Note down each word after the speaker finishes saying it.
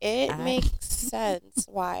it makes sense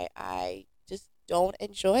why I just don't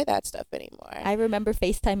enjoy that stuff anymore. I remember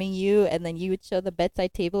FaceTiming you, and then you would show the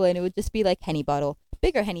bedside table, and it would just be like Henny bottle,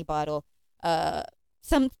 bigger Henny bottle,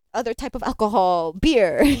 some other type of alcohol,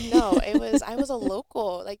 beer. No, I was a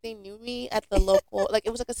local. Like, they knew me at the local, like, it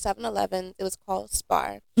was like a 7-Eleven. It was called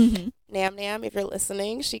Spar. Mm-hmm. Nam Nam, if you're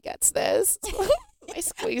listening, she gets this. I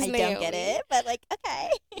squeeze I Naomi. don't get it, but like, okay.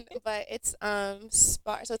 But it's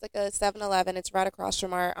Spar, so it's like a 7-Eleven. It's right across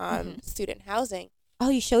from our student housing. Oh,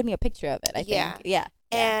 you showed me a picture of it, I think. Yeah.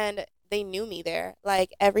 And they knew me there.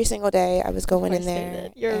 Like, every single day I was going in there.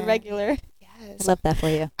 You're a regular. Yes. I love that for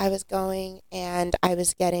you. I was going and I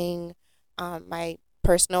was getting my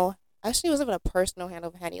personal, actually it wasn't even a personal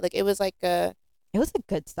handle of Henny. Like, it was like a, It was a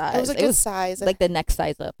good size. it was a good size. Like the next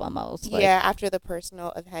size up almost. Like, yeah, after the personal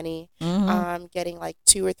of Henny. mhm. Getting like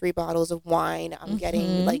 2 or 3 bottles of wine. I'm getting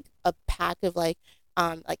Mhm. like a pack of like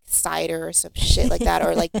cider or some shit like that,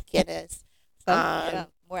 or like Guinness. Yeah,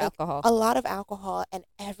 more like, alcohol. A lot of alcohol, and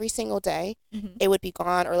every single day Mhm. it would be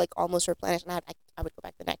gone or like almost replenished, and I would go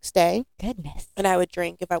back the next day Goodness. and I would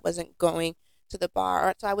drink if I wasn't going to the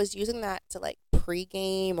bar. So I was using that to like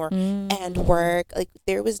pregame or and work. Like,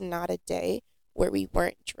 there was not a day where we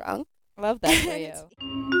weren't drunk. Love that for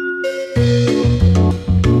you.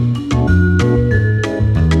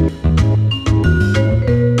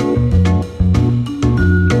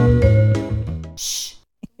 Shh.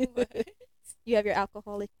 You have your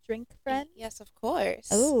alcoholic drink, friend? Yes, of course.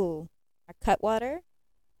 Oh, our Cutwater.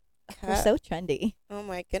 We're Cut. so trendy. Oh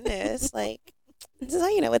my goodness. Like, this is how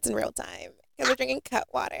you know it's in real time. Because we're drinking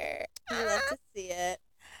Cutwater. We love to see it.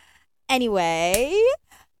 Anyway,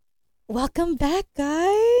 welcome back,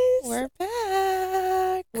 guys. We're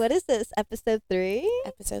back. What is this? Episode 3?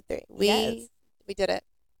 Episode 3. Yes. We did it.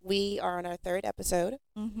 We are on our 3rd episode.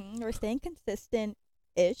 Mm-hmm. We're staying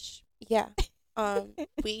consistent-ish. Yeah.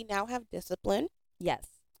 We now have discipline Yes.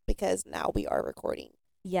 because now we are recording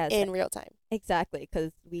Yes. in real time. Exactly,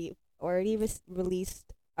 because we already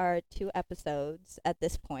released our 2 episodes at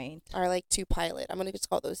this point. Our like 2 pilot. I'm gonna just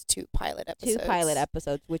call those 2 pilot episodes. 2 pilot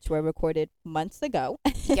episodes, which were recorded months ago.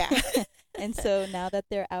 Yeah. And so now that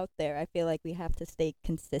they're out there, I feel like we have to stay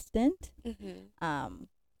consistent. Mm-hmm.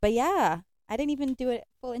 But yeah, I didn't even do a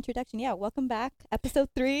full introduction. Yeah, welcome back. Episode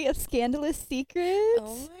 3 of Scandalous Secrets.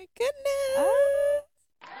 Oh my goodness.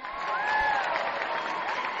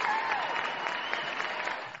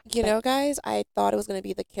 You know, guys, I thought it was gonna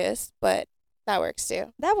be the kiss, but that works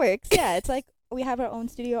too. That works. Yeah, it's like we have our own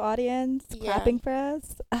studio audience Yeah. clapping for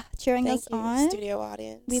us, cheering Thank us you, on. studio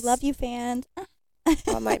audience. We love you, fans.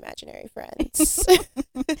 All my imaginary friends.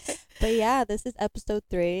 But yeah, this is episode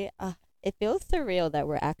 3. It feels surreal that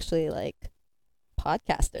we're actually like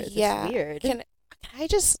podcasters. Yeah. It's weird. Can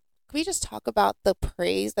we just talk about the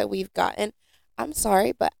praise that we've gotten? I'm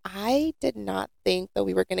sorry, but I did not think that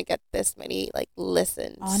we were gonna get this many like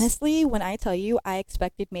listens. Honestly, when I tell you, I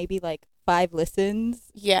expected maybe like 5 listens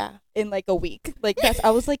Yeah. in like a week. Like I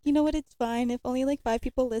was like, you know what? It's fine if only like 5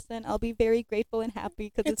 people listen. I'll be very grateful and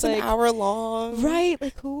happy because It's it's an like hour long. right.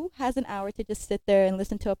 Like who has an hour to just sit there and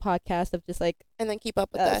listen to a podcast of just like And then keep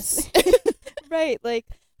up with us? us. Right. Like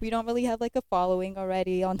we don't really have like a following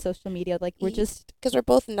already on social media. Like we're just Because we're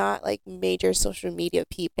both not like major social media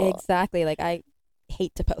people. exactly like I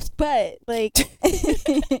hate to post, but like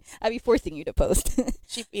I'd be forcing you to post.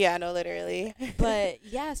 Yeah, no, literally. But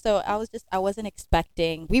yeah, so I wasn't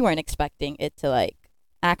expecting, we weren't expecting it to like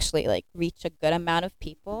actually like reach a good amount of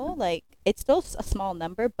people. Like it's still a small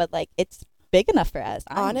number, but like it's big enough for us.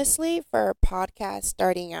 Honestly, for a podcast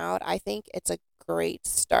starting out, I think it's a great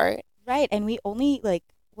start. Right, and we only like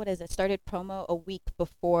what is it? Started promo a week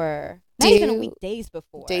before, not even a week, days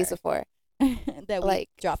before. Days before. That we Like,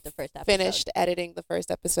 dropped the first episode. Finished editing the first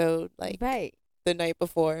episode like Right. the night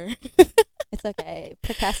before. It's okay.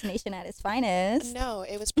 Procrastination at its finest. No,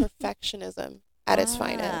 it was perfectionism at its Ah.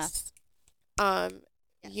 finest.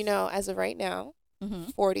 You know, as of right now,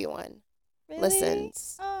 Mm-hmm. 41 Really?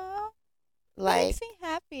 listens. Aw, that Like, makes me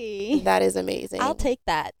happy. that is amazing. I'll take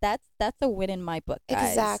that. That's a win in my book, guys.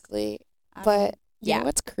 Exactly. Um, But you yeah. know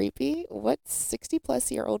what's creepy? What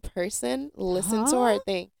 60-plus-year-old person listens to our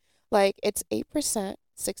thing? Like, it's 8%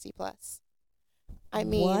 60 plus. I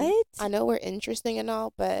mean, what? I know we're interesting and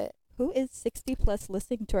all, but Who is 60 plus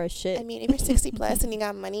listening to our shit? I mean, if you're 60 plus and you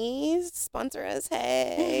got money, sponsor us.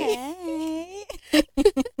 Hey. Hey.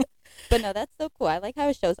 But no, that's so cool. I like how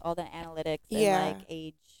it shows all the analytics and Yeah. like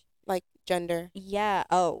age. Like gender, Yeah.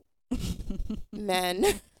 Oh. men.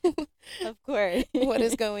 Of course. What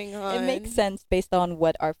is going on? It makes sense based on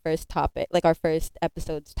what our first topic, like our first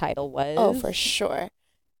episode's title was. Oh, for sure.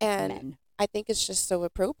 And Men. I think it's just so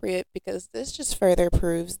appropriate because this just further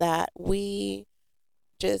proves that we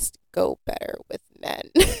just go better with men.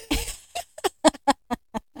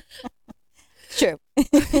 True.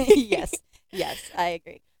 Yes. Yes, I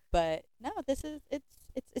agree. But no, this is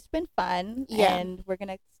it's been fun, Yeah. and we're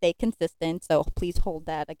gonna stay consistent. So please hold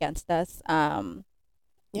that against us. Yeah.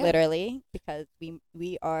 Literally, because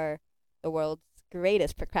we are the world's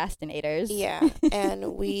greatest procrastinators. Yeah, and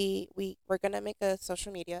we're gonna make a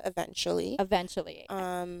social media eventually. Eventually.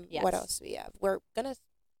 What Yes. else do we have? We're gonna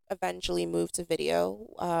eventually move to video.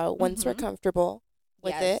 Once we're Mhm. comfortable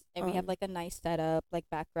with Yes, it. and we have like a nice setup, like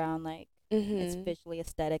background, like it's Mhm. visually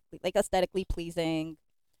aesthetically pleasing.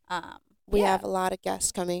 We Yeah. have a lot of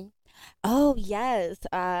guests coming. Oh yes,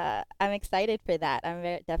 I'm excited for that. I'm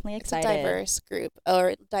definitely It's a excited. diverse group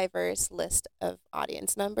or diverse list of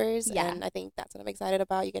audience members, Yeah. and I think that's what I'm excited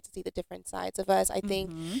about. You get to see the different sides of us. I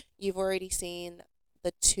think Mhm. you've already seen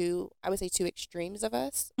the I would say two extremes of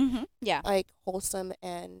us, Mhm. Yeah. like wholesome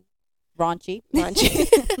and Raunchy. raunchy.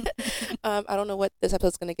 I don't know what this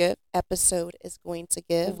episode is going to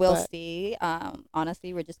give. We'll but see.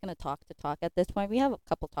 Honestly, we're just gonna talk to talk at this point. We have a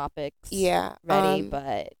couple topics yeah, ready,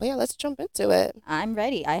 but yeah, let's jump into it. I'm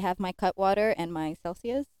ready. I have my Cutwater and my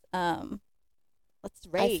Celsius. Let's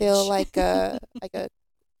rage. I feel like a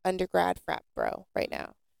undergrad frat bro right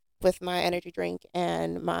now with my energy drink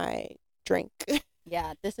and my drink.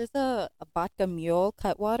 Yeah, this is a vodka mule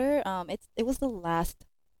Cutwater. It was the last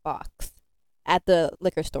box at the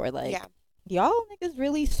liquor store. Like, Yeah. y'all niggas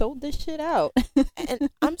really sold this shit out. And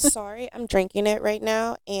I'm sorry, I'm drinking it right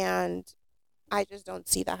now, and I just don't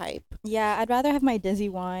see the hype. Yeah, I'd rather have my Dizzy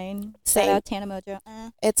wine. Shout Same. out Tana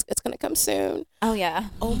Mojo. It's gonna come soon. Oh yeah.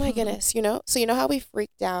 Oh my goodness, So you know how we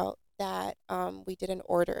freaked out that we didn't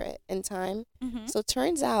order it in time? Mhm. So it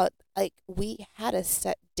turns out like we had a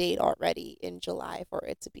set date already in July for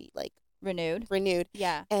it to be like Renewed.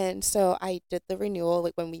 Yeah. And so I did the renewal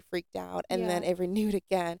like when we freaked out, and then Yeah. it renewed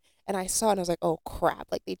again, and I saw it and I was like, oh crap,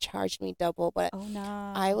 like they charged me double. But Oh no.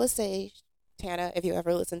 I will say, Tana, if you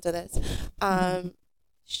ever listen to this,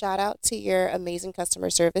 shout out to your amazing customer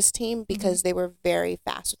service team because they were very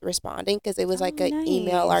fast with responding, because it was Oh, like an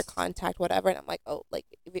email or nice. contact, whatever. And I'm like, oh, like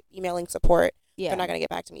emailing support, Yeah. they're not going to get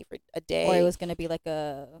back to me for a day. Or it was gonna be like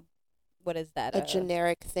what is that? a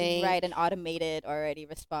generic thing. Right, an automated already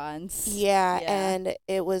response. Yeah, Yeah. and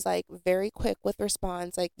it was like very quick with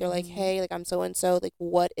response. Like they're like, Mhm. hey, like I'm so and so, like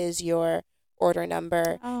what is your order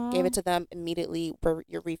number? Gave Aw. it to them immediately.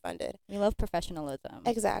 You're refunded. We love professionalism.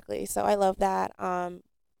 Exactly. So I love that.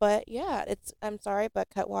 But yeah, I'm sorry, but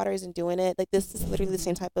Cutwater isn't doing it. Like this is literally the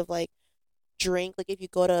same type of like drink. Like if you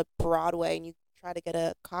go to Broadway and you try to get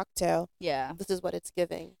a cocktail, Yeah. this is what it's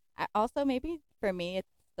giving. Also, maybe for me, it's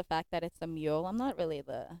the fact that it's a mule. I'm not really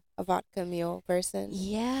A vodka mule person.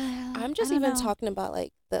 Yeah. I'm just I don't even know. talking about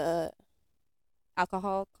like the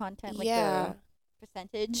alcohol content, like yeah. the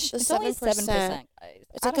percentage. The It's only 7%. 7%, guys.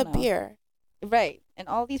 It's I like a don't know. beer. Right. And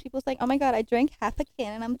all these people saying, "Oh my god, I drank half a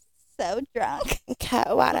can and I'm so drunk."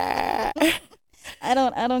 Cutwater. I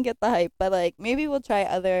don't get the hype, but like maybe we'll try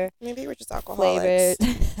other Maybe we're just flavors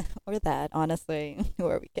alcoholics. or that. Honestly, who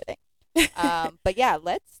are we kidding? But yeah,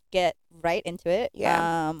 let's get right into it.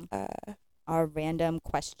 Yeah. Our random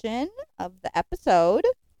question of the episode.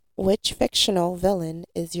 Which fictional villain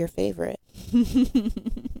is your favorite?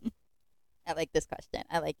 I like this question.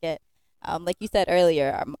 I like it. Like you said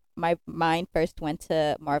earlier, my mind first went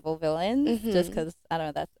to Marvel villains just Mhm. because I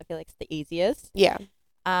don't know. I feel like it's the easiest. Yeah.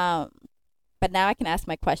 But now I can ask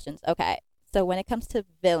my questions. Okay, so when it comes to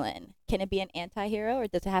villain, can it be an anti-hero or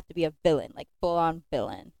does it have to be a villain, like full on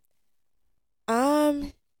villain?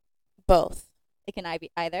 Both. It can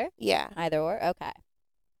be either, Yeah. either or. Okay.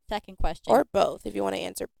 Second question. Or both, if you want to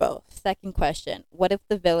answer both. Second question. What if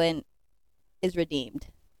the villain is redeemed?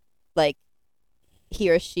 Like he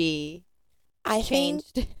or she I think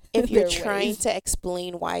changed. if you're their trying ways. to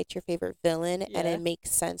explain why it's your favorite villain and Yeah. it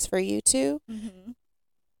makes sense for you to, Mm-hmm.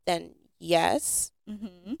 then yes.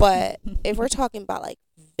 Mm-hmm. But if we're talking about like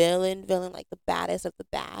villain, like the baddest of the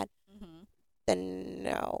bad, Mm-hmm. then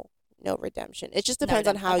no redemption. It just No redemption,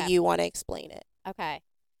 depends on how okay. you want to explain it. Okay.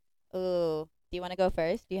 Ooh. Do you want to go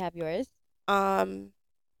first? Do you have yours?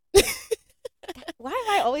 Why am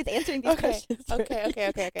I always answering these Okay, questions?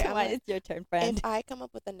 okay. Come on, it's your turn, friend. If I come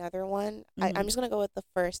up with another one, I'm Mhm. just gonna go with the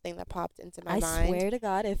first thing that popped into my I mind. swear to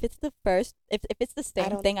God, if it's the first, if it's the same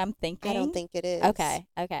don't- thing I'm thinking, I don't think it is. Okay.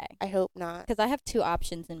 I hope not. Because I have two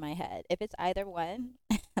options in my head. If it's either one,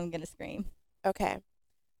 I'm gonna scream. Okay.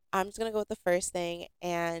 I'm just gonna go with the first thing,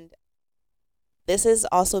 and this is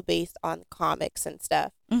also based on comics and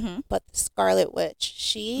stuff. Mm-hmm. But the Scarlet Witch,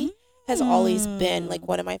 she has always been like Mm.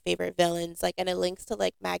 one of my favorite villains. Like, and it links to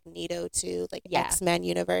like Magneto too, like Yeah. X-Men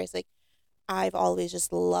universe. Like, I've always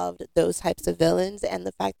just loved those types of villains, and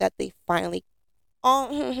the fact that they finally,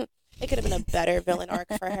 oh, it could have been a better villain arc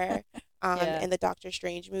for her, Yeah. in the Doctor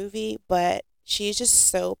Strange movie, but she's just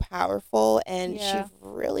so powerful, and she Yeah.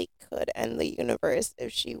 really could end the universe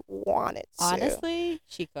if she wanted to. Honestly,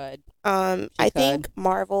 she could. I could. think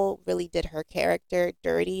Marvel really did her character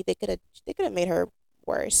dirty. They could have made her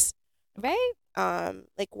worse. Right?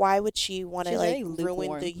 Like, why would she want to She's like very ruin the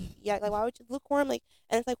lukewarm. like why would you lukewarm, like,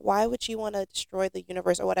 and it's like, why would she want to destroy the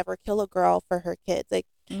universe or whatever, kill a girl for her kids? Like,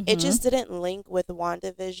 it Mhm. just didn't link with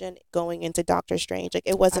WandaVision going into Doctor Strange. Like,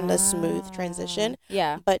 it wasn't a smooth transition.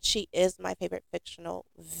 Yeah. But she is my favorite fictional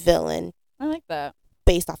villain I like that.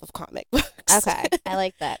 based off of comic books. Okay. I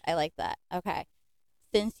like that. I like that. Okay.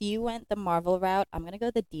 Since you went the Marvel route, I'm going to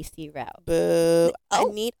go the DC route. Boo.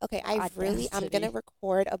 Oh. I'm Audacity. gonna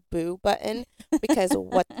record a boo button because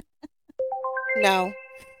what? No.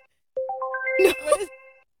 No. What is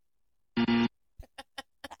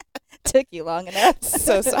Took you long enough.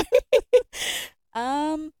 So sorry.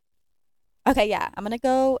 Okay, yeah. I'm going to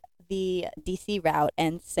go the DC route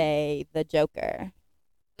and say the Joker.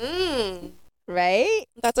 Right?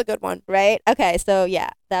 That's a good one. Right? Okay, so yeah,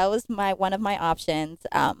 that was one of my options.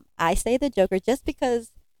 I say the Joker just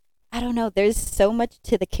because I don't know, there's so much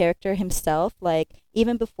to the character himself, like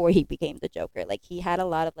even before he became the Joker. Like he had a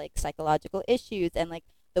lot of like psychological issues and like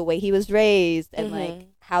the way he was raised and like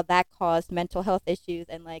how that caused mental health issues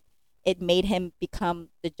and like it made him become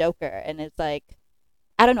the Joker. And it's like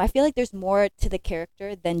I don't know, I feel like there's more to the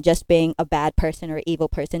character than just being a bad person or evil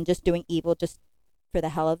person, just doing evil just for the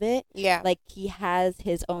hell of it. Yeah. Like he has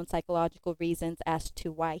his own psychological reasons as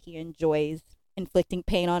to why he enjoys inflicting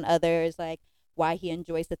pain on others, like why he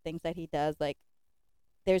enjoys the things that he does. Like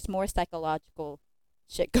there's more psychological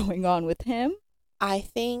shit going on with him. I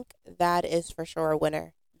think that is for sure a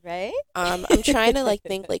winner. Right? I'm trying to like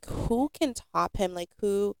think like who can top him, like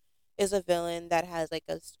who is a villain that has like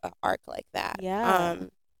a arc like that. Yeah.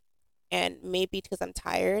 And maybe because I'm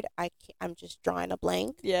tired, I'm just drawing a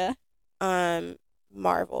blank. Yeah.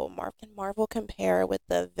 Marvel. Can Marvel compare with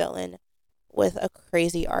the villain with a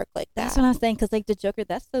crazy arc like that? That's what I'm saying. Because like the Joker,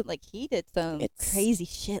 that's the like he did some It's- crazy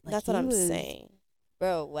shit. Like, That's what he I'm was- saying.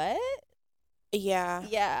 Bro, what? Yeah.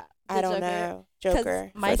 Yeah. I the don't Joker. know. 'Cause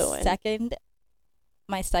Joker my for the win.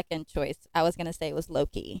 second choice, I was gonna say was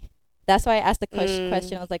Loki. That's why I asked the question.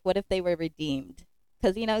 Mm. I was like, what if they were redeemed?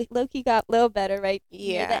 Because you know Loki got a little better near the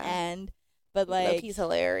Yeah. end, but like Loki's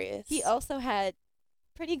hilarious. he also had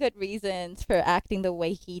pretty good reasons for acting the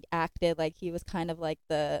way he acted. Like he was kind of like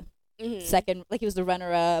the Mhm. second, like he was the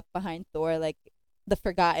runner-up behind Thor, like the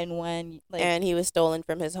forgotten one. Like and he was stolen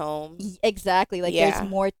from his home. exactly, like Yeah. there's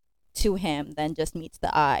more to him than just meets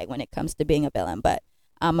the eye when it comes to being a villain. But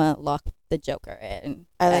I'ma lock the Joker in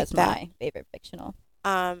I like as that. my favorite fictional.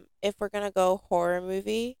 If we're gonna go horror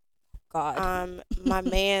movie, God. my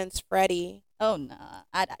man's Freddy. Oh nah.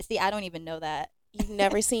 I see. I don't even know that. You've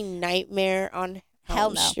never seen Nightmare on Hell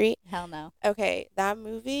Elm no. Street? Hell no. Okay, that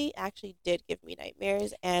movie actually did give me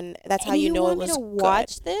nightmares, and that's how And you know want it was me to good.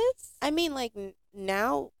 watch this? I mean, like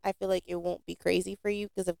now, I feel like it won't be crazy for you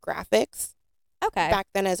because of graphics. Okay. Back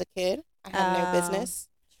then, as a kid, I had no Um, business.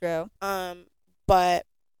 True. But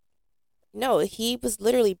no, he was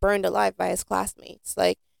literally burned alive by his classmates.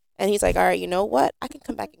 Like, and he's like, all right, you know what? I can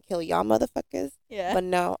come back and kill y'all motherfuckers. Yeah. But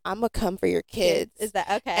no, I'm gonna come for your kids. Is that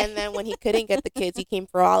okay? And then when he couldn't get the kids, he came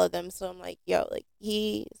for all of them. So I'm like, yo, like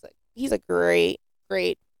he's a great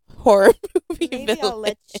horror movie maybe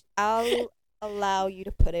villain. I'll allow you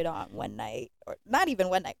to put it on one night, or not even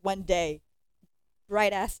one night, one day,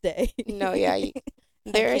 bright ass day. No, yeah, I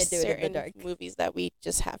there are can't do it in the certain dark. movies that we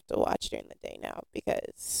just have to watch during the day now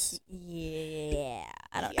because Yeah,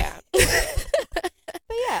 I don't yeah. know.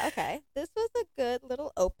 But yeah, okay. This was a good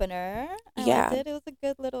little opener. I Yeah. liked it. It was a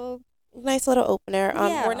good little. Nice little opener.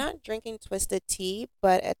 Yeah. We're not drinking twisted tea,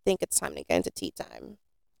 but I think it's time to get into tea time.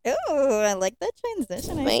 Oh, I like that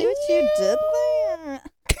transition. I see what you did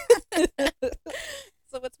there.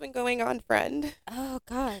 So what's been going on, friend? Oh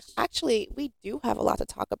gosh. Actually, we do have a lot to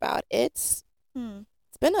talk about. It's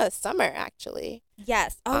been a summer, actually.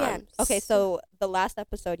 Yes. Oh yeah. Okay, s- so the last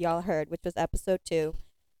episode y'all heard, which was episode 2,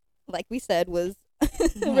 like we said, was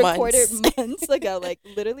recorded months ago, like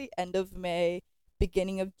literally end of May,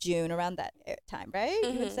 beginning of June, around that time, right?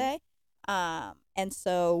 You would Mhm. say. And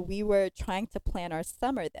so we were trying to plan our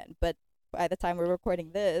summer then, but by the time we're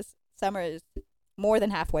recording this, summer is more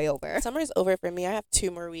than halfway over. Summer's over for me. I have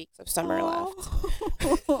 2 more weeks of summer left.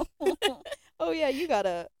 Oh yeah, you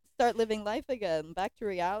gotta start living life again, back to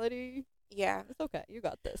reality. Yeah. It's okay. You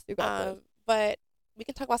got this. You got this. But we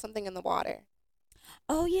can talk about something in the water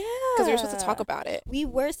Oh yeah. because we were supposed to talk about it. We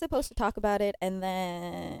were supposed to talk about it, and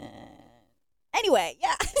then anyway,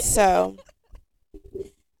 yeah. So,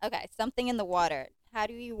 Okay, something in the water. How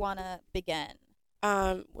do you want to begin?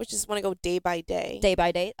 we just want to go day by day. Day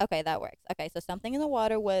by day? Okay, that works. Okay, so something in the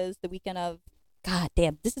water was the weekend of, God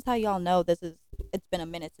damn, this is how y'all know it's been a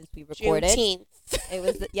minute since we recorded. Juneteenth. It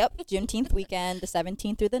was, Juneteenth weekend, the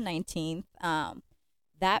 17th through the 19th.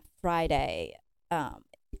 That Friday,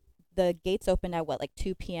 the gates opened at what, like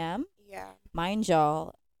 2 p.m.? Yeah. Mind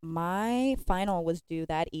y'all, my final was due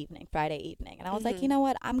that evening, Friday evening. And I was like, you know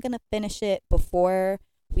what? I'm going to finish it before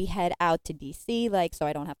we head out to DC, like, so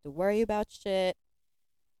I don't have to worry about shit.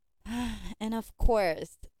 And of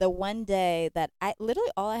course, the one day that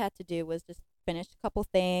all I had to do was just finish a couple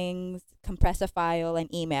things, compress a file,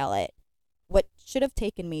 and email it. What should have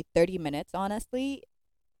taken me 30 minutes, honestly,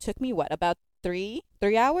 took me about 3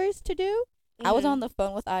 hours to do. I was on the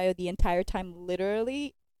phone with Ayo the entire time,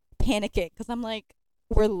 literally panicking because I'm like,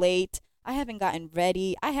 we're late. I haven't gotten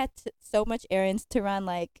ready. I had so much errands to run.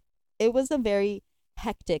 Like, it was a very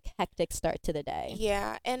hectic start to the day.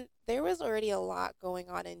 Yeah, and there was already a lot going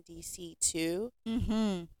on in DC too.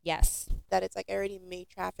 Yes. That it's like already made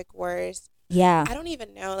traffic worse. Yeah. I don't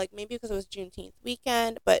even know, like maybe because it was Juneteenth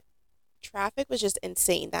weekend, but traffic was just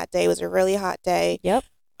insane that day. It was a really hot day. Yep.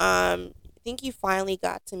 I think you finally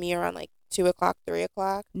got to me around like 2:00,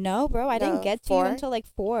 3:00. No, bro, I didn't get to 4? you until like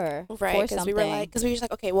 4. Right, because we were just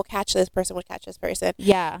like, okay, we'll catch this person.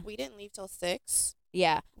 Yeah. We didn't leave till 6.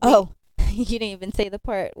 Yeah. You didn't even say the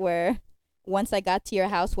part where once I got to your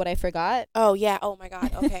house, what I forgot. Oh yeah. Oh my God.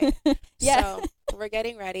 Okay. Yeah. So we're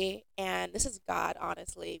getting ready, and this is God,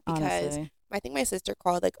 honestly, because I think my sister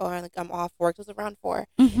called like, oh, I'm off work. It was around 4,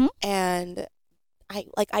 and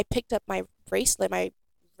I picked up my bracelet, my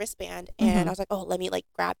wristband, and I was like, oh, let me like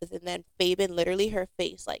grab this, and then Fabian, literally, her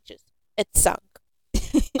face like just it sunk.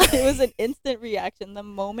 It was an instant reaction. The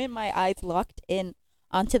moment my eyes locked in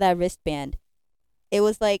onto that wristband, it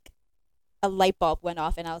was like a light bulb went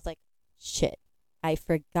off, and I was like, shit, I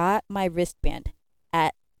forgot my wristband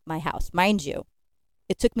at my house. Mind you,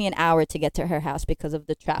 it took me an hour to get to her house because of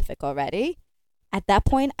the traffic already. At that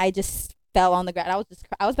point, I just fell on the ground.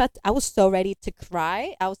 I was so ready to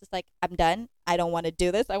cry. I was just like, I'm done. I don't want to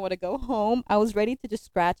do this. I want to go home. I was ready to just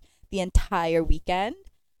scratch the entire weekend.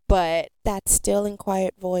 But that still and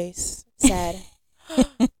quiet voice said,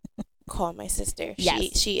 call my sister.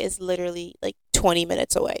 Yes. She is literally like 20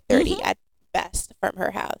 minutes away, 30 at best from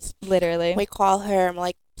her house. Literally. We call her. I'm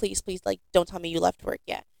like, please, like, don't tell me you left work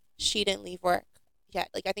yet. She didn't leave work yet.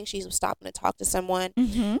 Like, I think she was stopping to talk to someone.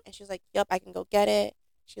 And she was like, yep, I can go get it.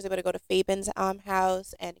 She was able to go to Fabian's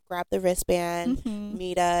house and grab the wristband,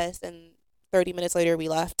 meet us, and 30 minutes later we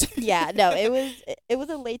left. Yeah, no, it was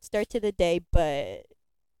a late start to the day, but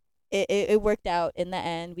it worked out in the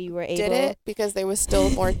end. We were able. Did it? Because there was still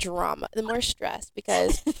more drama, more stress,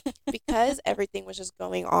 because everything was just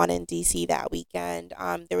going on in DC that weekend.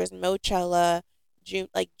 There was Mochella,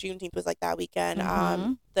 Juneteenth was like that weekend.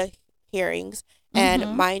 The hearings,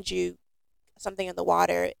 and mind you, something in the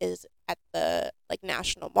water is at the like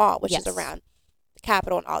National Mall, which is around the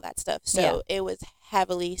Capitol and all that stuff. So it was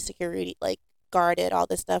heavily security guarded, all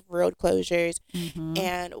this stuff, road closures,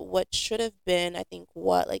 and what should have been, I think,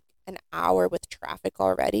 like an hour with traffic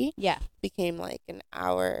already, became like an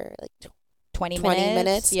hour, like 20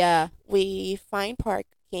 minutes. Yeah, we find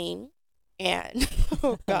parking, and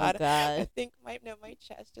oh God, I think my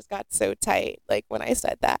chest just got so tight like when I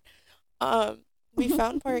said that. We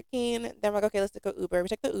found parking. Then we're like, okay, let's go Uber. We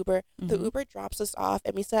took the Uber. The Uber drops us off,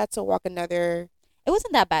 and we still had to walk another. It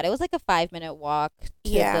wasn't that bad. It was like a 5-minute walk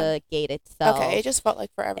to the gate itself. Okay, it just felt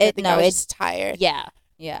like forever. I was just tired. Yeah,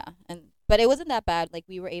 but it wasn't that bad. Like,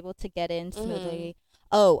 we were able to get in smoothly.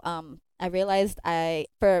 I realized I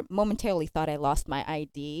momentarily thought I lost my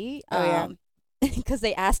ID. Because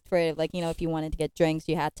they asked for it, like, if you wanted to get drinks,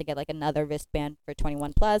 you had to get like another wristband for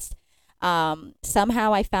 21 plus.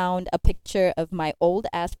 Somehow I found a picture of my old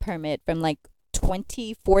ass permit from like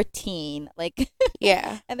 2014. Like,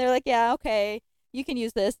 yeah, and they're like, yeah, okay, you can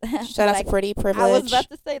use this. Shout out to pretty privilege. I was about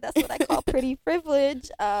to say that's what I call pretty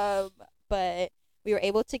privilege. But we were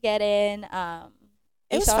able to get in.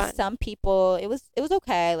 We saw fun. Some people. It was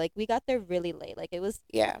okay. Like, we got there really late. Like, it was.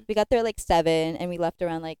 Yeah. We got there like 7, and we left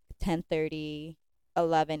around like 10:30,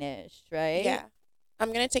 11ish. Right. Yeah.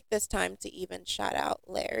 I'm gonna take this time to even shout out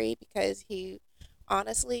Larry, because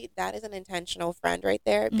honestly, that is an intentional friend right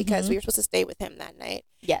there, because we were supposed to stay with him that night.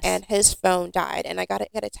 Yes. And his phone died, and I got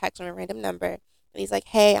a text from a random number, and he's like,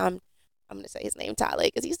 "Hey, I'm gonna say his name, Tale,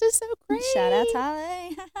 because he's just so great. Shout out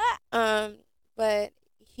Tale. But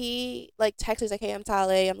he like texted us like, "Hey, I'm Tale.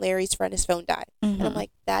 I'm Larry's friend. His phone died," and I'm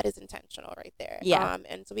like, "That is intentional right there." Yeah.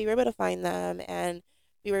 And so we were able to find them, and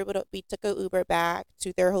we took a Uber back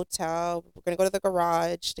to their hotel. We're gonna go to the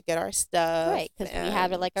garage to get our stuff, Right, because we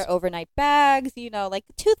have like our overnight bags, like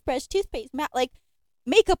toothbrush, toothpaste, like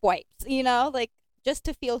makeup wipes, like just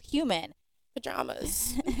to feel human.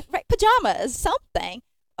 pajamas. Right, pajamas, something.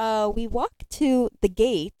 We walked to the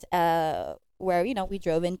gate, where we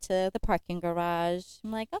drove into the parking garage.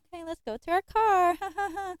 I'm like, okay, let's go to our car.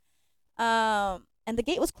 And the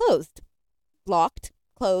gate was closed, locked,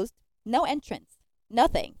 closed, no entrance,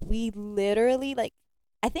 nothing. We literally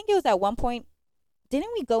I think it was at one point.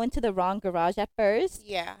 Didn't we go into the wrong garage at first?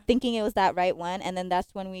 Yeah. Thinking it was that right one, and then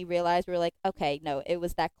that's when we realized we were like, okay, no, it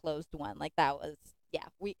was that closed one. Like that was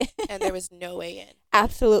we And there was no way in.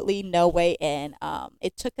 absolutely no way in.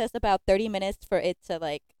 It took us about 30 minutes for it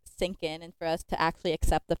to sink in and for us to actually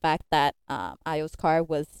accept the fact that Ayo's car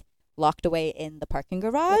was locked away in the parking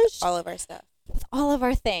garage With all of our stuff. with all of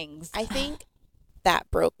our things. I think that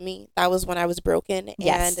broke me. That was when I was broken.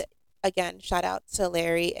 Yes. And again, shout out to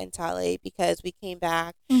Larry and Tale, because we came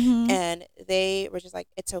back Mhm. and they were just like,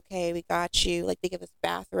 "It's okay, we got you." Like they give us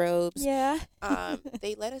bathrobes. Yeah.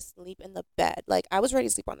 They let us sleep in the bed. Like I was ready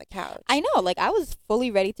to sleep on the couch. I know, I was fully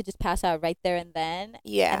ready to just pass out right there and then.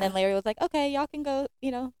 Yeah. And then Larry was like, okay, y'all can go,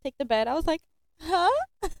 take the bed. I was like, huh?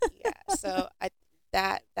 Yeah. So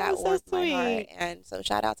that was so warmed my heart, sweet. and so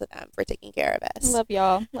shout out to them for taking care of us. Love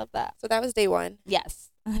y'all. Love that. So that was day one. Yes.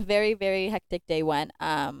 Very, very hectic day one.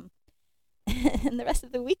 And the rest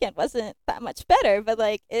of the weekend wasn't that much better, but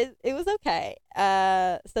it was okay.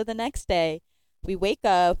 So the next day we wake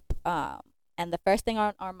up, and the first thing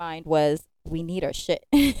on our mind was we need our shit.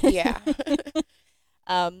 Yeah.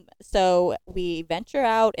 So we venture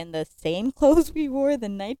out in the same clothes we wore the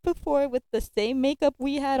night before with the same makeup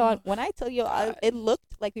we had on. When I tell you, God. it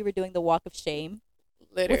looked like we were doing the walk of shame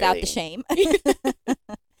Literally. without the shame.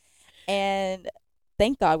 And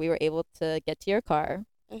thank God we were able to get to your car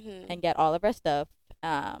Mhm. and get all of our stuff.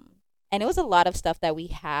 And it was a lot of stuff that we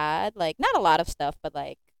had, not a lot of stuff, but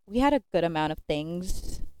we had a good amount of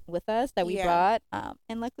things with us that we Yeah. brought.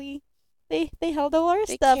 And luckily they held all our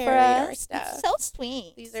They stuff for carried our us. stuff. It's so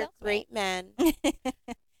sweet. These so are great men. sweet.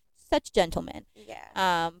 Such gentlemen.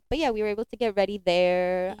 Yeah. But yeah, we were able to get ready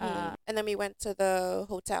there. Mhm. And then we went to the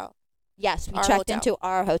hotel. Yes, we Our checked hotel. into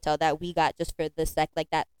our hotel that we got just for the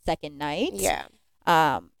that second night. Yeah.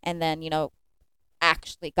 And then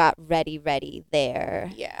actually got ready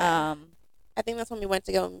there. Yeah. I think that's when we went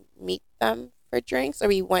to go meet them for drinks, or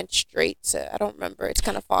we went straight to, I don't remember. It's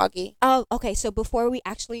kind of foggy. Oh, okay. So before we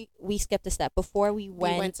skipped a step. Before we We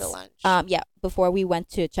went to lunch. Before we went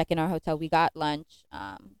to check in our hotel, we got lunch,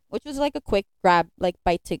 which was a quick grab,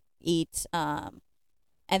 bite to eat, and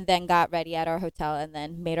then got ready at our hotel and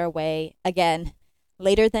then made our way again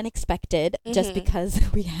later than expected, just Mhm. because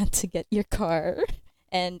we had to get your car.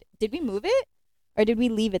 And did we move it or did we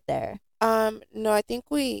leave it there? No, I think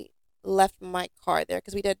we left my car there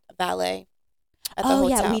because we did valet at the Oh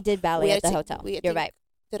hotel. yeah, we did valet We at had the to- hotel. we- I You're think- right.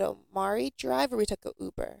 Did Omari drive, or we took a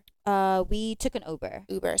Uber? We took an Uber.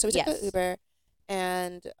 So we took Yes. an Uber,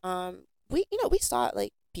 and we saw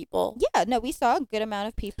people. Yeah, no, we saw a good amount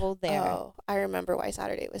of people there. Oh, I remember why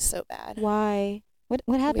Saturday was so bad. Why? What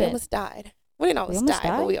We happened? almost died. We didn't almost almost die,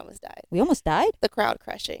 but died? we almost died. We almost died? The crowd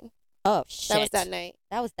crushing. Oh shit. That was that night.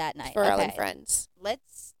 That was that night. For okay. Ellen Friends.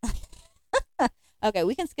 Let's Okay,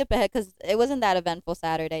 we can skip ahead cuz it wasn't that eventful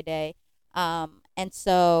Saturday day. And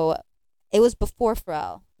so it was before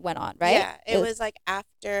Pharrell went on, right? Yeah, it was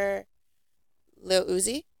after Lil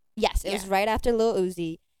Uzi. Yes, it was Yeah. right after Lil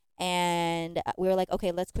Uzi, and we were like,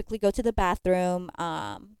 okay, let's quickly go to the bathroom.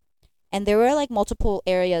 And there were multiple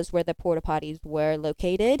areas where the porta potties were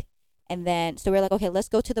located, and then so we are like, okay, let's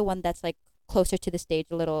go to the one that's closer to the stage,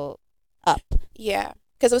 a little up. Yeah,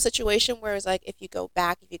 because it was a situation where it was if you go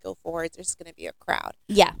back, if you go forwards, there's going to be a crowd.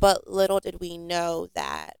 Yeah. But little did we know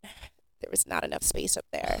that there was not enough space up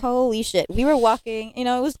there. Holy shit! We were walking. It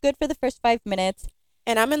was good for the first 5 minutes.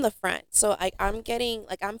 And I'm in the front, so I'm getting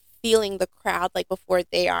I'm feeling the crowd before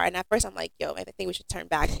they are. And at first I'm like, yo, I think we should turn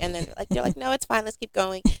back. And then they're like, no, it's fine, let's keep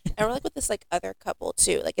going. And we're with this other couple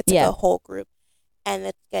too. It's Yeah. a whole group, and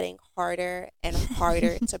it's getting harder and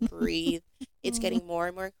harder to breathe. It's getting more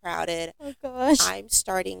and more crowded. Oh gosh. I'm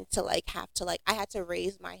starting to have to I had to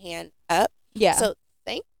raise my hand up. Yeah. So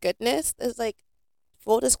thank goodness this is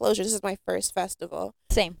full disclosure, this is my first festival.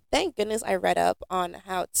 Same. Thank goodness I read up on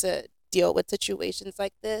how to deal with situations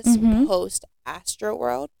like this Mhm. post Astro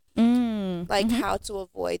World. like Mm-hmm. how to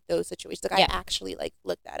avoid those situations. Like Yeah. I actually like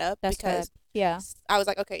looked that up That's because good. Yeah. I was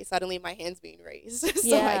like, okay, suddenly my hand's being raised,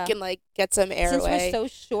 so I Yeah. can like get some Since we're airway. so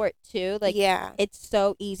short too, like Yeah. it's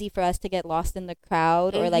so easy for us to get lost in the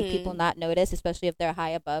crowd or like people Mhm. not notice, especially if they're high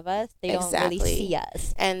above us. They don't really see Exactly.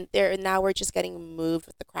 us. And now we're just getting moved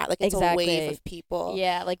with the crowd. Like it's a wave Exactly. of people.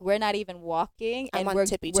 Yeah, like we're not even walking I'm and on we're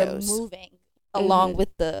tippy we're toes. moving along Mhm. with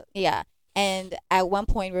the yeah. And at one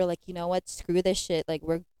point we were like, you know what? Screw this shit. Like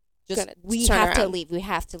we're just Gonna we turn have to around. leave. We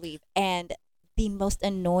have to leave. And the most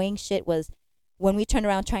annoying shit was when we turned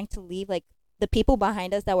around trying to leave, like the people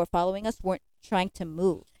behind us that were following us weren't trying to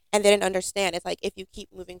move. And they didn't understand. It's like if you keep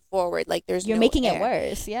moving forward, like there's You're no making it air.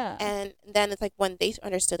 worse. Yeah. And then it's like when they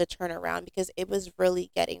understood the turnaround because it was really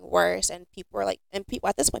getting worse, and people were like, and people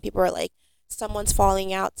at this point, people were like, someone's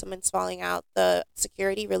falling out, someone's falling out. The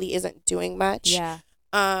security really isn't doing much. Yeah.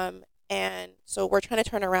 And so we're trying to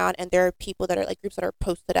turn around, and there are people that are like groups that are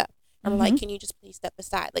posted up. And we're like, Mhm. can you just please step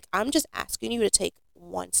aside? Like I'm just asking you to take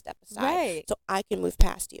one step aside Right. so I can move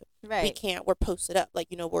past you. We Right. can't. We're posted up. Like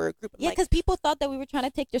we're a group. I'm Yeah, like, because people thought that we were trying to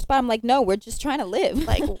take your spot. I'm like, no, we're just trying to live.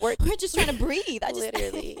 like we're we're just trying to breathe. I just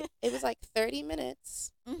literally. It was like 30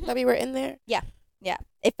 minutes Mhm. that we were in there. Yeah,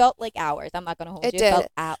 it felt like hours. I'm not gonna hold It you. did. It felt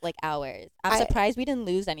out like hours. I'm I- surprised we didn't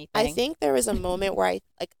lose anything. I think there was a moment where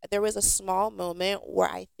there was a small moment where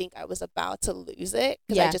I think I was about to lose it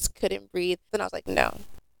because I Yeah. just couldn't breathe. Then I was like, no,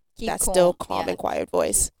 Keep that's calm. still calm Yeah. and quiet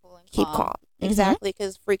voice. Keep cool and Keep calm. Mhm. Exactly,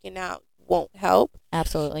 because freaking out won't help.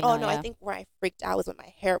 Absolutely. Oh not, no, I yeah. think where I freaked out was when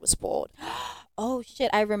my hair was pulled. Oh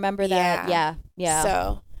shit! I remember that. Yeah.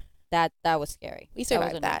 So that was scary. we That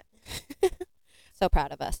was survived annoying. that. So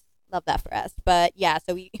proud of us. Love that for us. But yeah,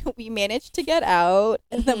 so we we managed to get out.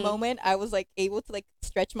 And the Mhm. moment I was like able to like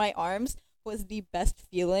stretch my arms was the best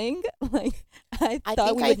feeling. Like I I thought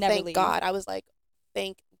think we I would never thank leave. God. I was like,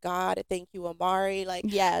 thank God, thank you, Amari. Like,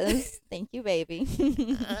 Yes. Thank you, baby.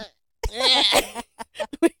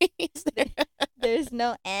 Is there- There's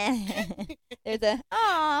no There's a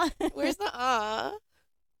ah. where's the ah?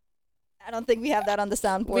 I don't think we have that on the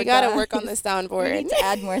soundboard. We gotta work on the guys. soundboard. We need to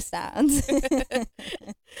add more sounds.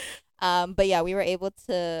 But yeah, we were able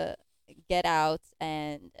to get out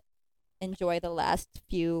and enjoy the last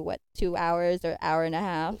few 2 hours or hour and a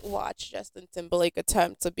half. Watch Justin Timberlake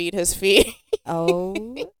attempt to beat his feet. Oh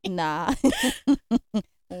nah.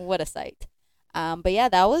 What a sight. But yeah,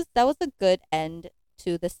 that was a good end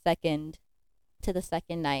to the second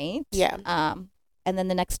night. Yeah. And then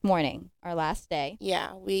the next morning, our last day.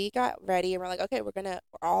 Yeah, we got ready and we're like, okay, we're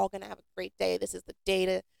all gonna have a great day. This is the day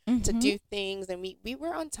to Mhm. do things, and we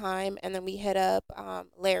were on time, and then we hit up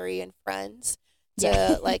Larry and friends to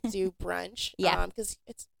Yeah. like do brunch. Yeah. Because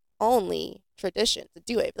it's only tradition to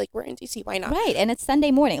do it. Like we're in DC, why not? Right, and it's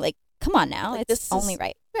Sunday morning. Like, come on now, Like, it's this only is-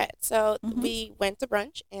 right. Right. So Mhm. we went to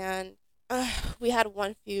brunch, and we had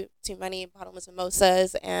one few too many bottomless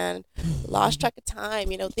mimosas and lost track of time.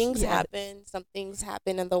 You know, things Yes. happen. Some things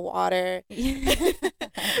happen in the water.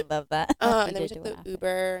 I love that. And then we Did took you the laugh?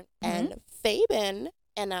 Uber, and Fabian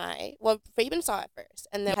and Fabian saw it first,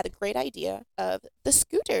 and then had a great idea of the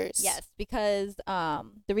scooters. Yes, because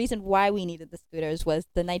the reason why we needed the scooters was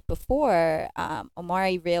the night before,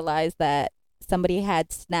 Omari realized that somebody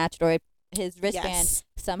had snatched or his wristband Yes.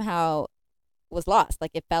 somehow was lost.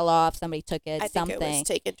 Like it fell off, somebody took it, I think something. it was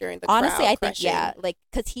taken during the Honestly, crowd I think crushing. yeah, like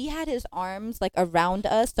because he had his arms like around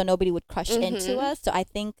us, so nobody would crush into Mhm. us. So I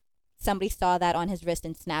think somebody saw that on his wrist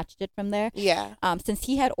and snatched it from there. Yeah. Since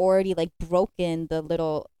he had already like broken the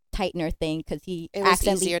little tightener thing because he It was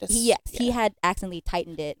accidentally easier to he had accidentally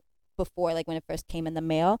tightened it before, like when it first came in the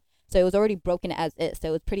mail, so it was already broken as is, so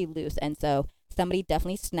it was pretty loose, and so somebody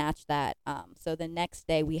definitely snatched that. So the next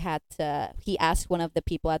day he asked one of the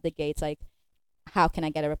people at the gates, like, how can I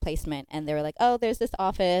get a replacement? And they were like, oh, there's this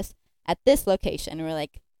office at this location. And we're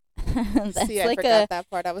like, that's See, I like forgot that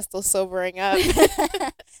part. I was still sobering up.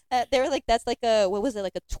 they were like, that's like what was it,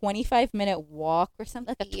 like a 25-minute walk or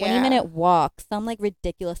something, like a Yeah. 20-minute walk, some like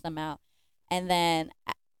ridiculous amount. And then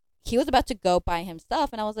he was about to go by himself,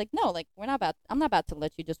 and I was like, no, like I'm not about to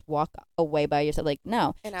let you just walk away by yourself. Like,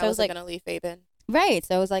 no. And So I I was was like, gonna leave Fabian. right.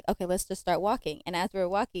 So I was like, okay, let's just start walking. And as we were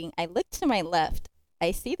walking, I looked to my left.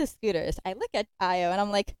 I see the scooters. I look at Io, and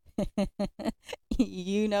I'm like,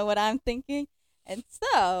 you know what I'm thinking? And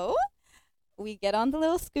so we get on the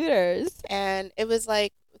little scooters. And it was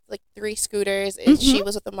like 3 scooters. Mhm. She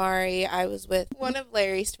was with Amari. I was with one of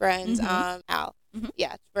Larry's friends, Mhm. Al. Mhm.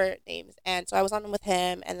 Yeah, for names. And so I was on with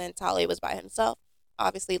him, and then Tali was by himself.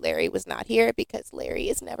 obviously Larry was not here because Larry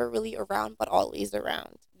is never really around, but always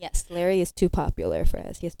around. Yes, Larry is too popular for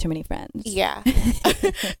us. He has too many friends. Yeah.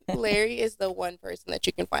 Larry is the one person that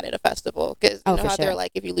you can find at a festival because you know how they're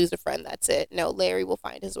like, if you lose a friend, that's it. No, Larry will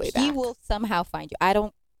find his way back. He will somehow find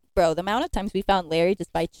you. Bro, the amount of times we found Larry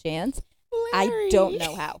just by chance, Larry. I don't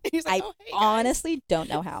know how. He's like, hey, honestly don't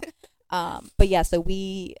know how. But yeah, so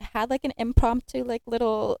we had like an impromptu like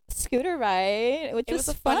little scooter ride, which was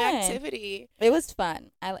a fun activity. It was fun.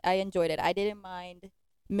 I enjoyed it. I didn't mind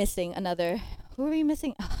missing another. Who were we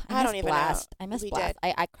missing? I don't even know. I missed Blast.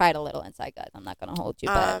 I cried a little inside, guys. I'm not gonna hold you,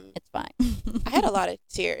 but it's fine. I had a lot of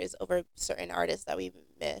tears over certain artists that we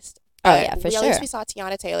missed. Oh yeah, for sure. At least we saw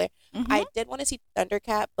Tiana Taylor. Mm-hmm. I did want to see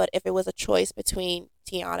Thundercat, but if it was a choice between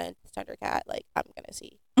Tiana and Thundercat, like I'm gonna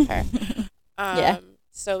see her. Yeah.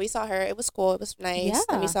 So we saw her. It was cool. It was nice. Yeah.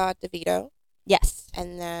 Then we saw DeVito. Yes.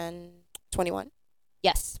 And then 21.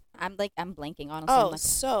 Yes. I'm blanking honestly.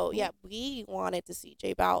 So yeah, we wanted to see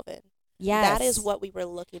J Balvin. Yes. That is what we were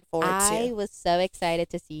looking forward to. I was so excited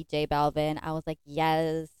to see J Balvin. I was like,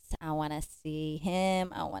 yes, I want to see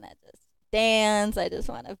him. I want to just dance. I just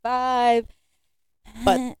want to vibe.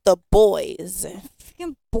 But the boys,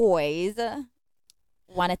 freaking boys,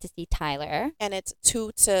 wanted to see Tyler. And it's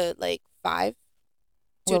 2 to like 5.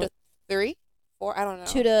 2 to 3, 4. I don't know.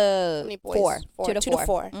 2 to How many boys? 4. 2 to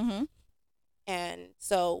 4. Mm-hmm. And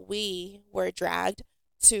so we were dragged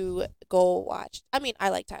to go watch. I mean, I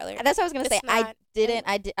like Tyler. That's what I was gonna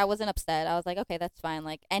say. I wasn't upset. I was like, okay, that's fine.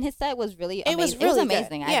 Like, and his set was really amazing. It was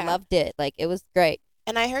amazing. Yeah. I loved it. Like, it was great.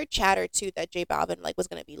 And I heard chatter too that J Balvin like was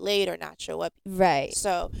gonna be late or not show up. Right.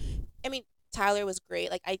 So, I mean, Tyler was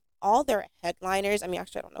great. Like all their headliners. I mean,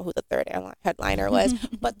 actually, I don't know who the third headliner was,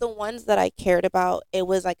 but the ones that I cared about, it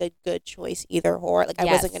was like a good choice either or. Like I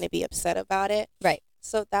wasn't gonna be upset about it. Right.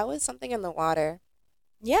 So that was something in the water.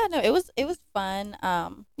 Yeah, no, it was fun.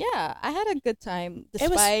 Yeah, I had a good time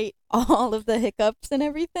despite all of the hiccups and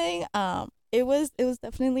everything. It was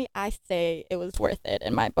definitely, I say it was worth it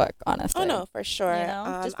in my book, honestly. Oh no, for sure. You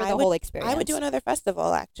know, just for the whole experience. I would do another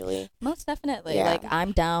festival actually. Most definitely. Yeah. Like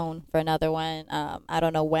I'm down for another one. I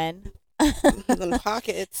don't know when. In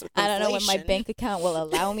pockets. I don't know when my bank account will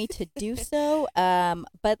allow me to do so.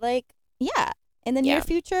 But like, yeah, in the near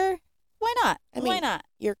future. Why not? Why not?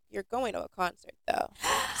 You're going to a concert though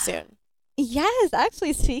soon. Yes,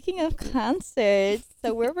 actually, speaking of concerts,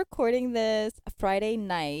 so we're recording this Friday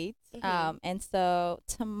night. Mm-hmm. And so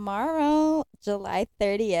tomorrow, July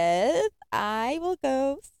 30th, I will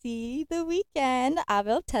go see The Weeknd. I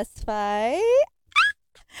will testify.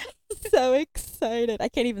 So excited. I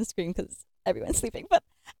can't even scream because everyone's sleeping, but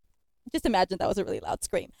just imagine that was a really loud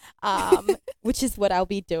scream. Which is what I'll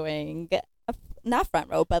be doing. Not front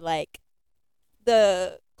row, but like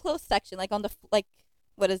the closed section, like on the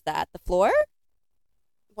what is that? The floor?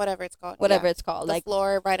 Whatever it's called. It's called. The like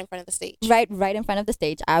floor right in front of the stage. Right in front of the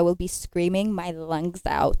stage. I will be screaming my lungs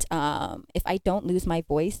out. If I don't lose my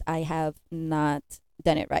voice, I have not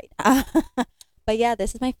done it right. But yeah,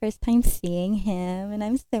 this is my first time seeing him, and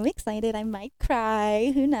I'm so excited. I might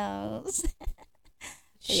cry. Who knows?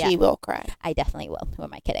 She will cry. I definitely will. Who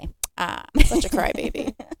am I kidding? Such a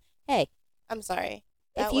crybaby. Hey. I'm sorry.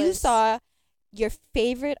 If you saw your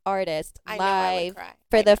favorite artist live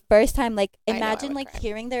for the first time, like imagine like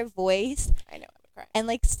hearing their voice. I know I would cry. And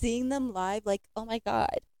like seeing them live, like, oh my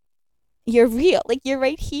God, you're real. Like you're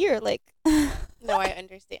right here. Like no, I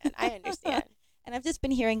understand. And I've just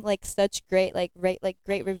been hearing like such great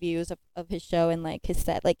great reviews of his show and like his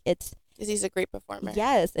set. Like because he's a great performer.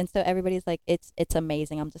 Yes. And so everybody's like, it's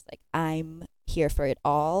amazing. I'm just like, I'm here for it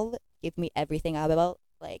all. Give me everything about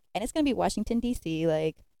like, and it's gonna be Washington D.C.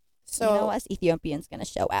 Like, so you know, us Ethiopians gonna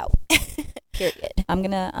show out. Period. I'm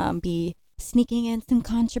gonna be sneaking in some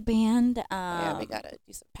contraband. Yeah, we gotta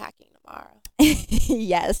do some packing tomorrow.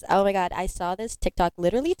 Yes. Oh my God, I saw this TikTok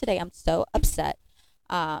literally today. I'm so upset.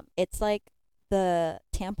 It's like the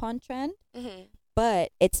tampon trend,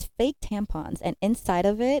 but it's fake tampons, and inside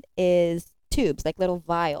of it is tubes, like little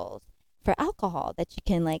vials for alcohol that you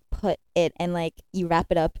can like put it and like you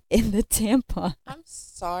wrap it up in the tampon. I'm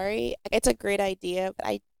sorry. It's a great idea, but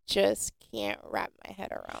I just can't wrap my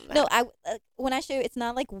head around that. No, when I show you, it's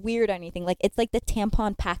not like weird or anything. Like it's like the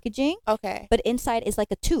tampon packaging. Okay. But inside is like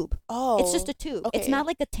a tube. Oh. It's just a tube. Okay. It's not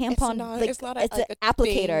like a tampon. It's not an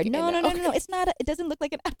applicator. No. It's not. It doesn't look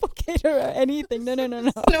like an applicator or anything. No.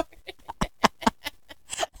 No.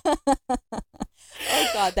 Oh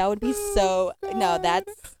God, that would be so. God. No,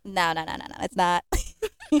 that's no. It's not.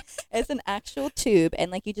 It's an actual tube,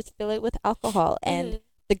 and like you just fill it with alcohol. And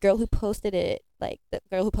the girl who posted it,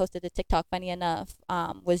 the TikTok, funny enough,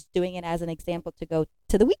 was doing it as an example to go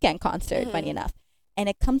to the Weeknd concert. Funny enough, and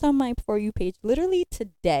it comes on my For You page literally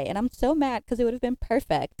today. And I'm so mad because it would have been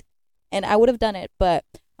perfect and I would have done it. But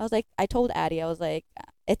I was like, I told Addie, I was like,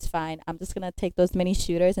 it's fine. I'm just going to take those mini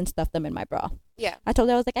shooters and stuff them in my bra. Yeah. I told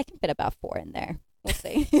her, I was like, I can fit about 4 in there. We'll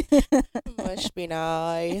see. Must be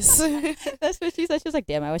nice. That's what she said. She was like,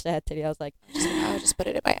 damn, I wish I had titty. I was like, I'll just put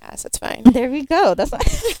it in my ass. It's fine. there we go. That's what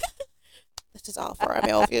This is all for our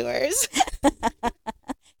male viewers.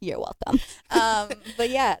 You're welcome. But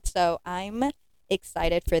yeah, so I'm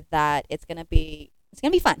excited for that. It's gonna be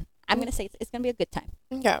fun. I'm gonna say it's gonna be a good time.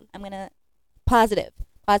 Yeah. I'm gonna positive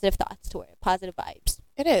thoughts toward it, positive vibes.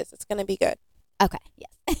 It is. It's gonna be good. Okay.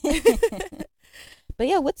 Yes. But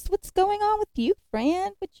yeah, what's going on with you,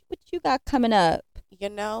 Fran? What you got coming up? You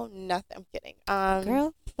know, nothing. I'm kidding.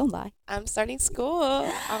 Girl, don't lie. I'm starting school. Ooh,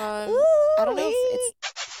 I don't know if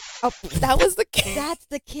it's. Oh, that was the kiss. That's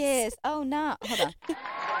the kiss. Oh no, hold on.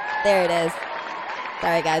 There it is.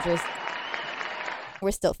 Sorry, guys.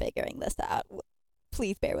 We're still figuring this out.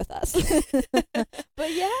 Please bear with us.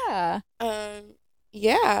 But yeah.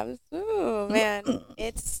 Yeah. Ooh, man.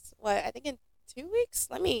 It's what I think in 2 weeks.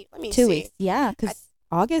 Let me 2 see. weeks. Yeah, because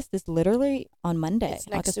August is literally on Monday. It's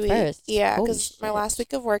next August week. 1st. Yeah, Holy because my shit. last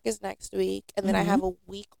week of work is next week, and then I have a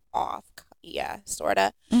week off. Yeah,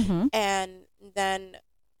 sorta. Mm-hmm. And then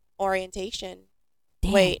orientation.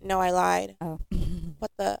 Damn. Wait, no, I lied. Oh.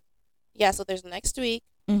 What the? Yeah, so there's next week.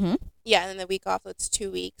 Mm-hmm. Yeah, and then the week off, so it's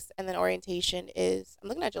 2 weeks, and then orientation is. I'm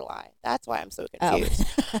looking at July. That's why I'm so Oh. confused.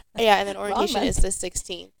 Yeah, and then orientation is the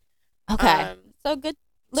 16th. Okay. So good.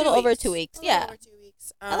 Little 2 over weeks. 2 weeks. A little Yeah. over 2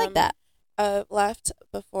 weeks. I like that. Left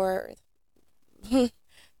before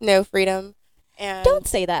no freedom, and Don't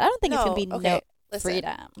say that. I don't think it no, can be okay, no listen,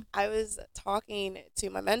 freedom. I was talking to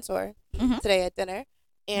my mentor Mhm. today at dinner,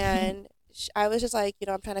 and I was just like,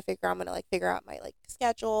 I'm trying to figure out, I'm gonna figure out my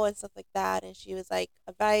schedule and stuff like that, and she was like,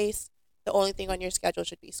 advice, the only thing on your schedule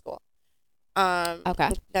should be school.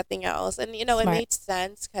 Okay. Nothing else, and it Smart. made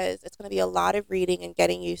sense because it's gonna be a lot of reading and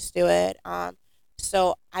getting used to it.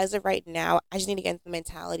 So as of right now, I just need to get into the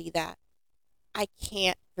mentality that I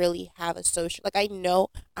can't really have a social. I know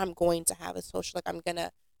I'm going to have a social. I'm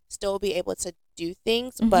gonna still be able to do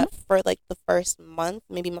things, but for the first month,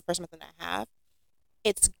 maybe my first month and a half,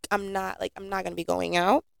 I'm not gonna be going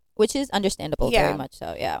out. Which is understandable, Yeah. very much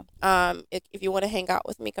so, yeah. If you want to hang out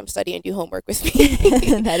with me, come study and do homework with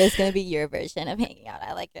me. That is going to be your version of hanging out.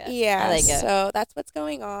 I like it. Yeah, I like it. so that's what's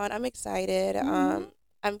going on. I'm excited. Mhm.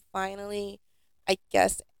 I'm finally, I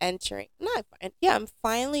guess, entering. Not, yeah, I'm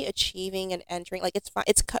finally achieving and entering. It's fine.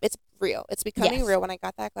 It's real. It's becoming Yes. real. When I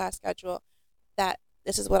got that class schedule, that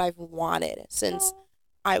this is what I've wanted since Oh,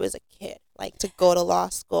 I was a kid. To go to law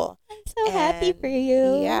school. I'm so happy for And,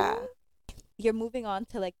 you. Yeah. You're moving on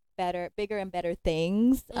to bigger and better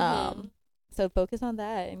things. Mhm. So focus on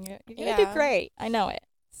that, and you're gonna Yeah. do great. I know it.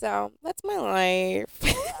 So that's my life.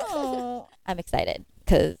 Oh, I'm excited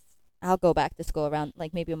because I'll go back to school around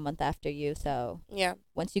maybe a month after you. So Yeah,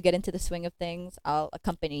 once you get into the swing of things, I'll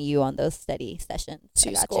accompany you on those study sessions. I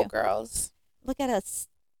two got you. schoolgirls. Look at us,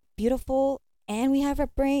 beautiful, and we have our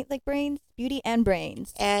brains, beauty and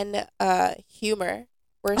brains. And humor.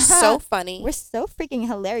 We're so funny. We're so freaking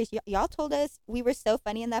hilarious. Y'all told us we were so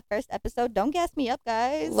funny in that first episode. Don't gas me up,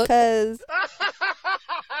 guys, Look- because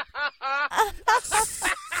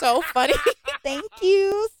so funny. thank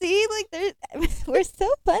you. See, we're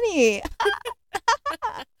so funny.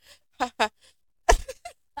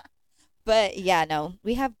 But yeah, no,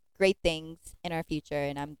 we have great things in our future,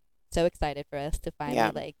 and I'm so excited for us to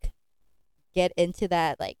finally get into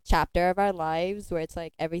that chapter of our lives where it's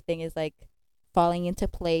everything is falling into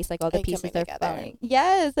place, all the And pieces coming are together. falling.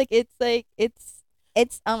 Yes,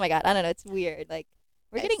 it's oh my god, I don't know, it's weird.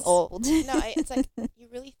 We're getting It's- old. No, it's you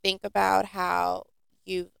really think about how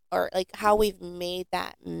how we've made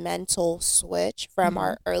that mental switch from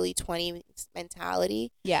our early 20s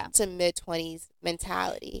mentality Yeah. to mid 20s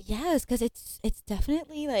mentality. Yes, because it's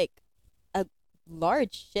definitely a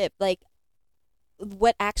large shift.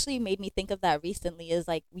 What actually made me think of that recently is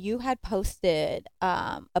you had posted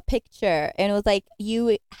a picture, and it was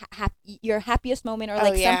you your happiest moment or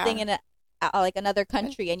Oh, yeah. something in another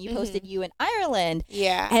country, and you posted you in Ireland,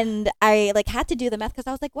 Yeah. and I had to do the math because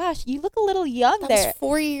I was like, wow, you look a little young that there. was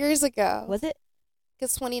 4 years ago. Was it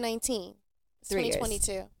It's 2019. It's 3 years.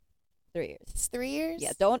 2022. 3 years? It's 3 years?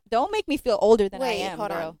 Yeah, don't make me feel older than Wait, I am, hold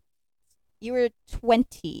girl. on. You were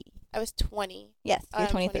 20. I was 20. Yes, you're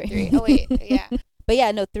I'm 23. 23. Oh, wait. Yeah. But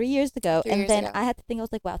yeah, no, 3 years ago. 3 And years then ago. I had to think, I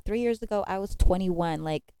was like, wow, 3 years ago, I was 21.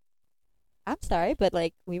 I'm sorry, but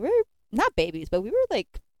we were not babies, but we were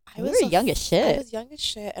I we was were young as I shit. was young as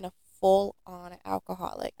shit and a full on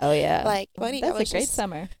alcoholic. Oh yeah. Like, funny, I That's a was great just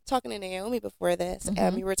summer. talking to Naomi before this, and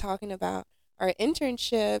Mhm. we were talking about our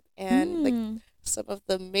internship and like Mm. some of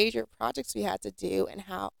the major projects we had to do, and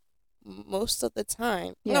how most of the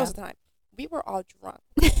time, Yeah. most of the time, we were all drunk,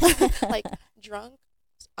 like drunk,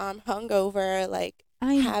 hungover, like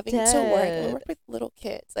I'm having to work. And we dead. work with little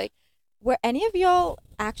kids, like Were any of y'all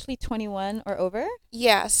actually 21 or over?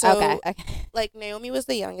 yeah. So Okay. Okay. like Naomi was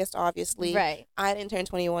the youngest, obviously. Right. I didn't turn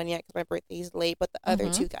 21 yet because my birthday's late, but the other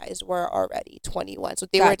Mhm. two guys were already 21, so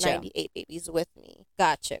they Gotcha. were 98 babies with me.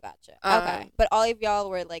 Gotcha. Okay. But all of y'all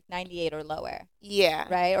were like 98 or lower, Yeah.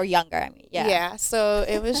 right? Or younger, I mean. Yeah. Yeah. So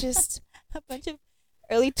it was just A bunch of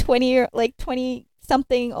early 20 or like 20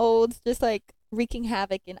 something olds just like wreaking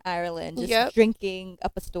havoc in Ireland, just Yep. drinking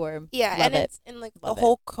up a storm. yeah, Love and it. it's and like Love the it.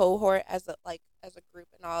 whole cohort as a group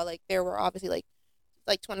and all, like there were obviously like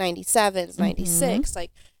 97s, 96,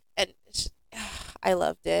 like, and I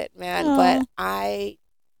loved it, man. Aw. But I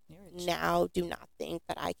now do not think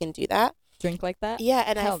that I can do that. Drink like that? Yeah,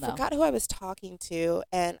 and Hell I no. forgot who I was talking to,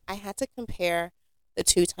 and I had to compare the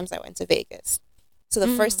two times I went to Vegas. So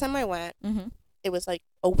the first time I went, Mm-hmm. it was like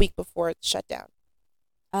a week before the shutdown.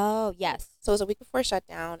 Oh, yes. So it was a week before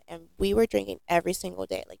shutdown, and we were drinking every single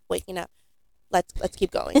day, like waking up, let's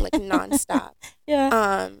keep going, like nonstop.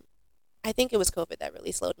 Yeah. I think it was COVID that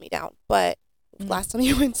really slowed me down. But Mm. last time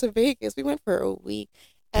we went to Vegas, we went for a week,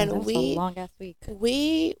 That and was a long ass week.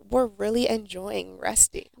 we were really enjoying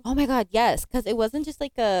resting. Oh my God, yes. Because it wasn't just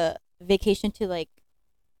like a vacation to like,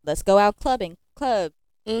 let's go out club,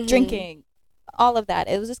 Mhm. drinking, all of that.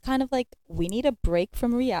 It was just kind of like, we need a break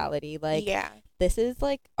from reality. Like, yeah, this is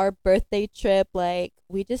like our birthday trip. Like,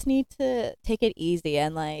 we just need to take it easy.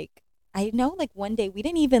 And like, I know like one day we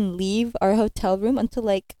didn't even leave our hotel room until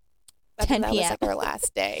like I think 10 that was p.m. like our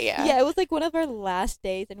last day. Yeah. Yeah, it was like one of our last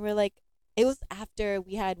days. And we're like, it was after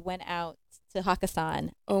we had went out to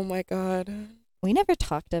Hakkasan. Oh my God. We never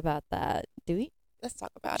talked about that. Do we? Let's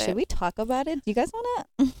talk about Should it. we talk about it? Do you guys want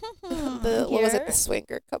to? What was it? The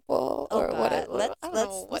swinger couple, Oh or what? God. Let's I don't know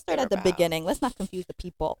what let's they're start at the about. beginning. Let's not confuse the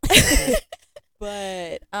people.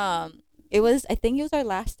 But it was, I think it was our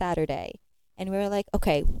last Saturday, and we were like,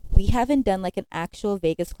 okay, we haven't done like an actual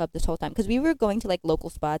Vegas club this whole time because we were going to like local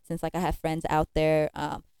spots since like I have friends out there.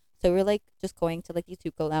 So we were like just going to like these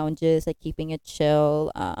hookah lounges, like keeping it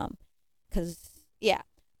chill. Cause yeah,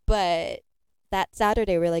 but that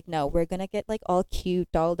Saturday we're like, no, we're gonna get like all cute,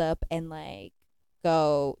 dolled up, and like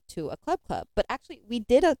go to a club. But actually, we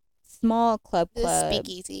did a small club. The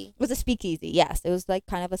speakeasy. It was a speakeasy. Yes, it was like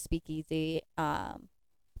kind of a speakeasy.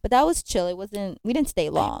 But that was chill. It wasn't. We didn't stay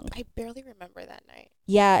long. I barely remember that night.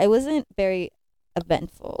 Yeah, it wasn't very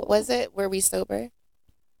eventful. Was it? Were we sober?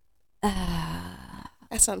 Uh,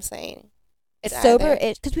 That's what I'm saying. It's sober either.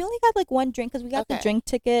 ish because we only got like one drink because we got the Okay. drink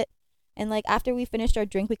ticket, and like after we finished our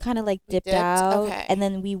drink, we kind of like We dipped dipped? out, Okay. and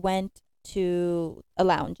then we went to a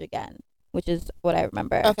lounge again, which is what I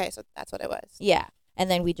remember. Okay, so that's what it was. Yeah, and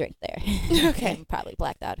then we drank there. Okay. And probably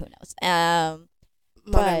blacked out. Who knows? My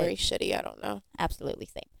but- memory's shitty. I don't know. Absolutely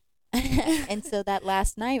same. And so that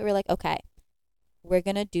last night we were like, okay, we're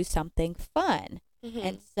gonna do something fun. Mhm.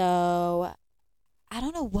 And so I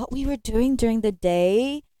don't know what we were doing during the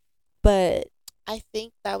day, but I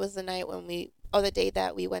think that was the night when the day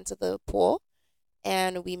that we went to the pool,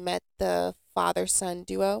 and we met the father-son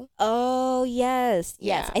duo. oh yes,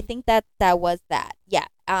 yes, Yeah. I think that was that. Yeah.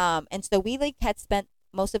 And so we like had spent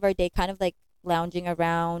most of our day kind of like lounging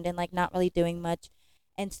around and like not really doing much.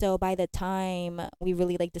 And so by the time we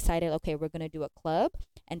really like decided, okay, we're gonna do a club,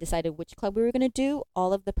 and decided which club we were gonna do,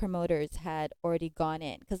 all of the promoters had already gone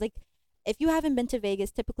in. Because like, if you haven't been to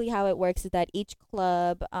Vegas, typically how it works is that each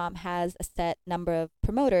club has a set number of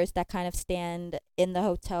promoters that kind of stand in the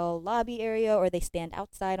hotel lobby area, or they stand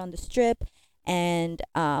outside on the strip, and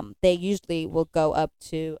they usually will go up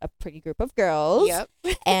to a pretty group of girls Yep.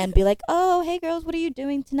 and be like, oh, hey girls, what are you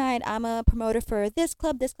doing tonight? I'm a promoter for this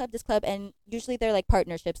club, this club, this club. And usually they're like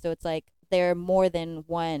partnerships. So it's like they're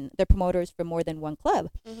promoters for more than one club.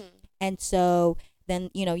 Mhm. And so then,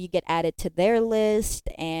 you get added to their list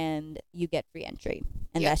and you get free entry.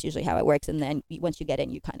 And Yeah. that's usually how it works. And then once you get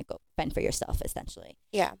in, you kind of go fend for yourself, essentially.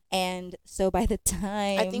 Yeah. And so by the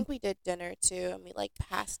time I think we did dinner too, and we like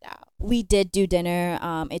passed out. we did do dinner,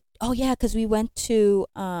 because we went to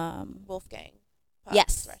Wolfgang. Pub's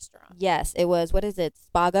Yes. Restaurant. yes, it was, what is it,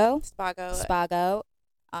 Spago? Spago. Spago,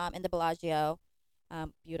 in the Bellagio.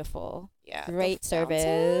 Beautiful, Yeah. the great fountain.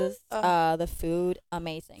 service. Ugh. The food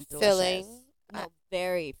amazing, Filling. delicious. No,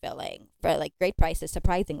 very filling for like great prices.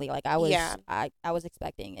 Surprisingly, like I was, Yeah. I was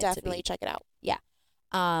expecting it Definitely to check it out. be.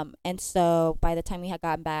 And so by the time we had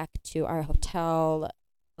gotten back to our hotel,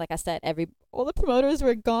 like I said, all the promoters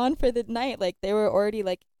were gone for the night. Like they were already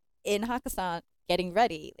like in Hakkasan getting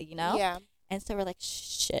ready, you know? Yeah. And so we're like,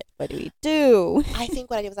 shit, what do we do? I think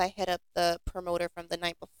what I did was I hit up the promoter from the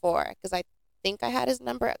night before because I think I had his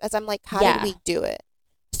number. Because I'm like, how did we do it?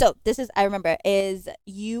 So I remember, is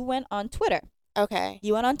you went on Twitter. Okay.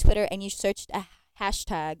 You went on Twitter and you searched a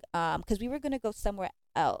hashtag because we were going to go somewhere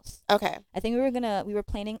else. Okay. I think we were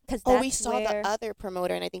planning because we saw the other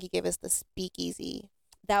promoter and I think he gave us the speakeasy.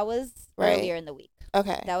 That was earlier in the week.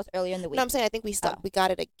 Okay. That was earlier in the week. No, I'm saying I think we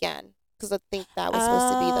got it again because I think that was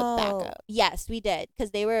supposed to be the backup. Yes, we did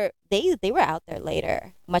because they were out there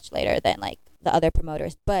later, much later than like the other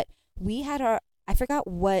promoters. But we had I forgot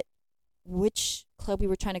which club we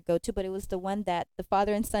were trying to go to, but it was the one that the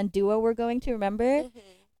father and son duo were going to, remember? Mm-hmm.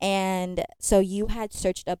 And so you had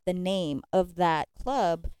searched up the name of that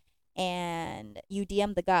club and you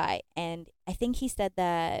DM'd the guy. And I think he said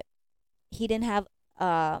that he didn't have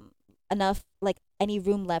enough, like, any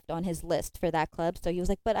room left on his list for that club. So he was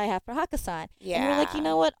like, but I have for Hakkasan. Yeah. And we were like, you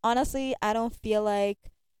know what? Honestly, I don't feel like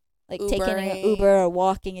taking an Ubering. Uber or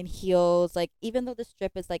walking in heels. Like, even though the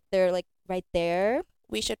strip is, like, they're, like, right there.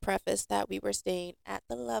 We should preface that we were staying at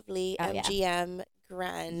the lovely MGM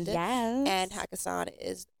Grand. Yes. And Hakkasan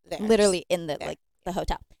is there. Literally in the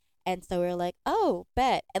hotel. And so we were like, oh,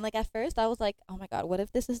 bet. And, like, at first I was like, oh, my God, what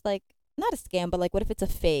if this is, like, not a scam, but, like, what if it's a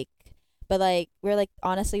fake? But, like, we're like,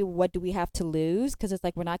 honestly, what do we have to lose? Because it's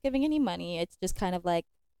like, we're not giving any money. It's just kind of like,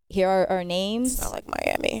 here are our names. It's not like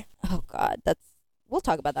Miami. Oh, God. We'll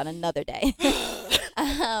talk about that another day.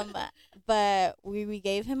 But we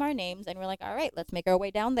gave him our names and we're like, all right, let's make our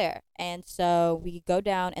way down there. And so we go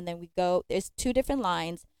down and then there's two different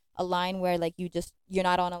lines. A line where like you're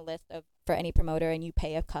not on a list for any promoter and you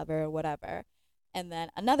pay a cover or whatever. And then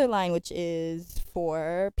another line which is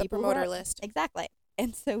for the people promoter list. Exactly.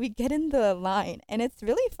 And so we get in the line and it's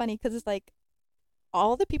really funny because it's like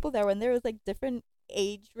all the people that were in there was like different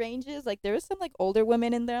age ranges. Like there was some like older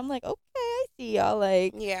women in there. I'm like, okay, I see y'all.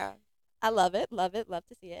 Like, yeah, I love it, love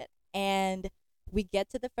to see it. And we get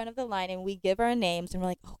to the front of the line and we give our names and we're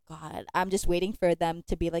like, oh God, I'm just waiting for them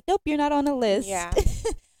to be like, nope, you're not on the list. Yeah.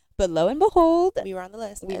 But lo and behold, we were on the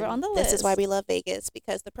list. This is why we love Vegas,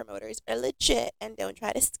 because the promoters are legit and don't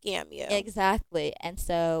try to scam you. Exactly. And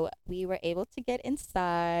so we were able to get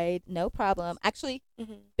inside, no problem. Actually,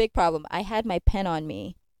 big problem. I had my pen on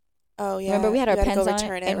me. Oh, yeah. Remember we had our pens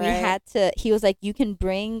on and we had to, he was like, you can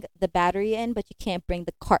bring the battery in, but you can't bring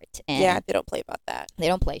the cart in. Yeah, they don't play about that. They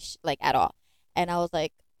don't play like at all. And I was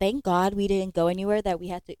like, thank God we didn't go anywhere that we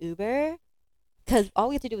had to Uber. Because all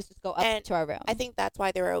we had to do was just go up to our room. I think that's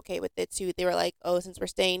why they were okay with it, too. They were like, oh, since we're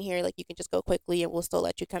staying here, like, you can just go quickly and we'll still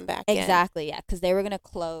let you come back Exactly, yeah. Because they were going to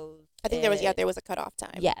close. I think there was a cutoff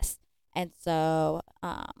time. Yes. And so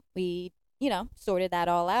we, sorted that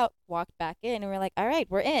all out, walked back in, and we're like, all right,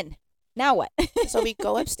 we're in. Now what? So we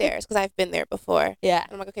go upstairs, because I've been there before. Yeah.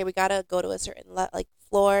 And I'm like, okay, we got to go to a certain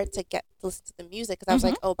floor to listen to the music. Because I was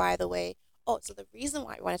like, oh, by the way, so the reason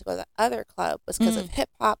why I wanted to go to the other club was because of hip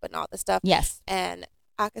hop and all this stuff. Yes. And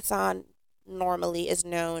Hakkasan normally is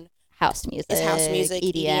known house music,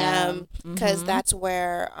 EDM, because that's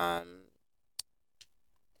where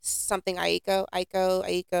something Steve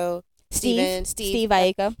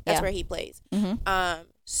Aiko. That's where he plays.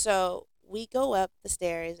 So we go up the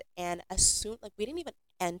stairs, and we didn't even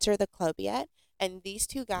enter the club yet, and these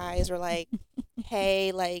two guys were like,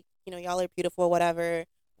 "Hey, like, y'all are beautiful, whatever.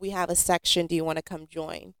 We have a section. Do you want to come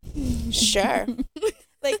join?" Sure.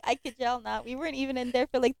 Like, I kid y'all not. We weren't even in there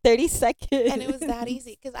for like 30 seconds. And it was that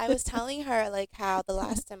easy because I was telling her like how the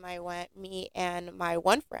last time I went, me and my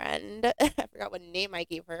one friend, I forgot what name I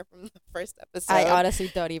gave her from the first episode. I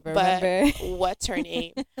honestly don't even remember. What's her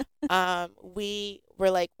name? We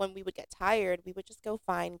were like, when we would get tired, we would just go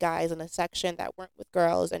find guys in a section that weren't with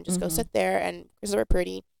girls and just go sit there, and because they were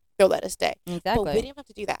pretty, they'll let us stay. Exactly. But we didn't have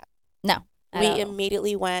to do that. No. We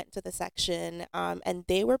immediately went to the section, and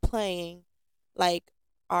they were playing like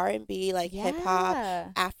R&B, like hip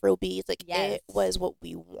hop, Afro beats. Like, it was what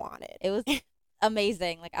we wanted. It was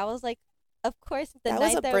amazing. Like, I was like, of course, that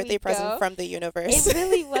was a birthday present from the universe. It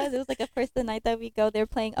really was. It was like, of course, the night that we go, they're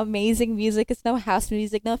playing amazing music. It's no house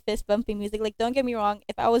music, no fist bumping music. Like, don't get me wrong.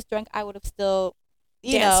 If I was drunk, I would have still,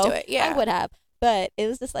 danced to it. Yeah, I would have. But it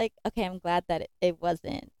was just like, okay, I'm glad that it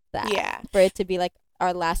wasn't that. Yeah. For it to be like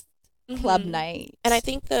our last club night. And I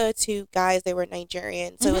think the two guys, they were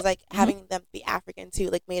Nigerian, so it was like having them be African too,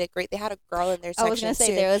 like, made it great. They had a girl in their section. I was gonna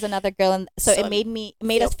say there was another girl, and so it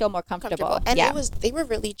made us feel more comfortable. And they were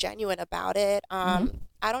really genuine about it. I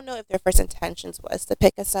don't know if their first intentions was to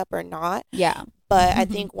pick us up or not. Yeah, But I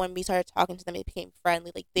think when we started talking to them, it became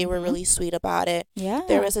friendly. Like, they were really sweet about it. Yeah.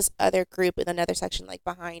 There was this other group in another section, like,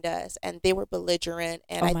 behind us, and they were belligerent.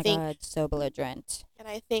 And oh my God, so belligerent. And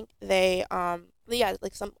I think they, yeah,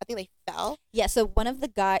 like I think they fell. Yeah, so one of a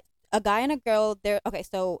guy and a girl, okay,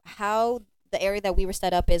 so how the area that we were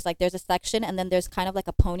set up is, like, there's a section, and then there's kind of like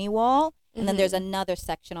a pony wall, and then there's another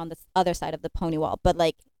section on the other side of the pony wall. But,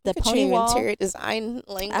 like, the pony wall, interior design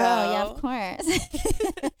lingo. oh yeah, of course.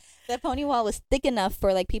 The pony wall was thick enough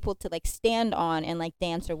for, like, people to, like, stand on and, like,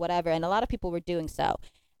 dance or whatever, and a lot of people were doing so.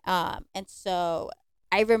 And so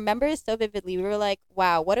I remember it so vividly. We were like,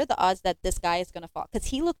 wow, what are the odds that this guy is gonna fall? Because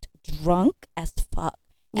he looked drunk as fuck.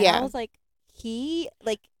 And I was like,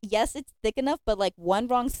 yes, it's thick enough, but, like, one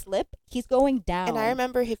wrong slip, he's going down. And I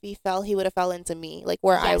remember if he fell, he would have fell into me, like,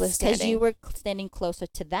 where I was standing. Because you were standing closer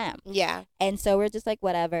to them. Yeah. And so we're just like,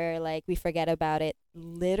 whatever, like, we forget about it.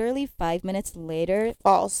 Literally 5 minutes later,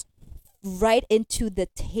 falls right into the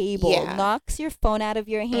table. Yeah. Knocks your phone out of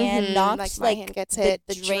your hand. Knocks, like, my hand gets hit.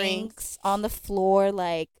 The drinks on the floor,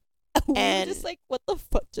 like. And we're just like, what the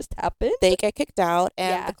fuck just happened? They get kicked out,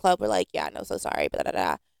 and the club were like, yeah, no, so sorry,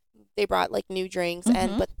 but they brought, like, new drinks,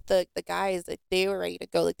 and but the guys, like, they were ready to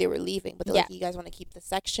go, like, they were leaving, but they're like, you guys want to keep the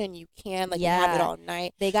section, you can, like, you have it all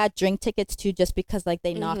night. They got drink tickets too, just because, like,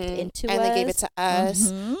 they knocked into us, and they gave it to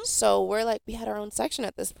us. So we're like, we had our own section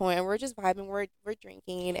at this point, and we're just vibing, we're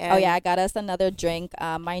drinking. And oh yeah, I got us another drink.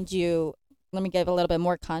 Mind you, let me give a little bit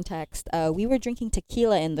more context. We were drinking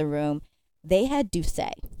tequila in the room. They had Douce.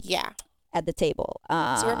 Yeah. At the table.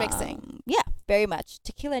 So we're mixing. Yeah, very much.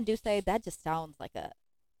 Tequila and Douce, that just sounds like a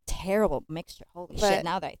terrible mixture. Holy shit,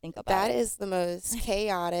 now that I think about it. That is the most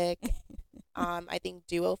chaotic, I think,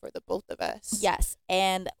 duo for the both of us. Yes.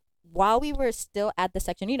 And while we were still at the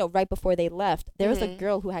section, right before they left, there was a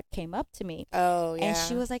girl who had came up to me. Oh, yeah. And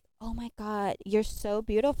she was like, oh my God, you're so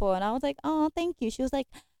beautiful. And I was like, oh, thank you. She was like,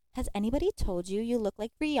 has anybody told you look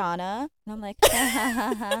like Rihanna? And I'm like,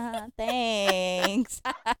 thanks.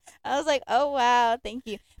 I was like, oh, wow, thank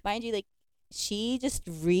you. Mind you, like, she just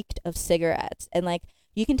reeked of cigarettes. And, like,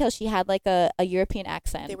 you can tell she had, like, a European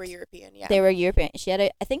accent. They were European, yeah. They were European. She had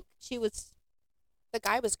I think she was. The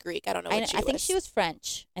guy was Greek. I don't know what she was. I think she was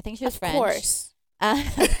French. French. Of course.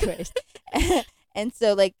 Of course. And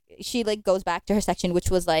so, like, she, like, goes back to her section,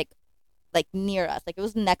 which was, like near us. Like, it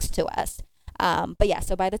was next to us. But yeah,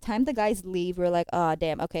 so by the time the guys leave, we're like, oh,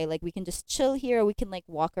 damn, okay, like, we can just chill here, or we can, like,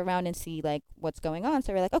 walk around and see, like, what's going on.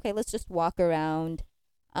 So we're like, okay, let's just walk around.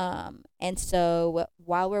 And so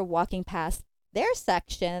while we're walking past their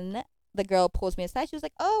section, the girl pulls me aside. She was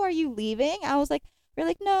like, oh, are you leaving? I was like, we're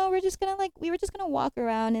like, no, we were just gonna walk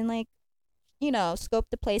around and, like,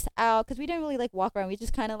 scope the place out, because we didn't really, like, walk around. We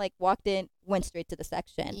just kind of, like, walked in, went straight to the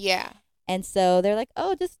section. Yeah. And so they're like,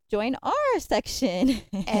 oh, just join our section.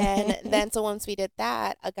 And then so once we did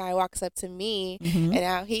that, a guy walks up to me, and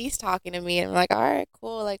now he's talking to me, and I'm like, all right,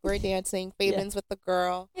 cool. Like, we're dancing, Fabian's with the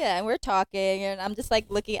girl. Yeah, and we're talking, and I'm just, like,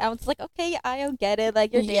 looking. I was like, okay, I don't get it.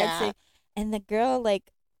 Like, you're dancing. And the girl, like,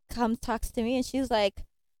 talks to me, and she was like,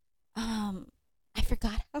 I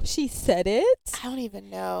forgot how she said it. I don't even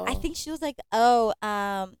know. I think she was like, oh,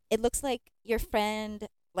 it looks like your friend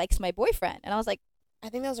likes my boyfriend. And I was like, I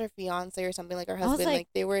think that was her fiance or something, like her husband. Like,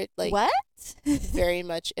 they were, like, what? very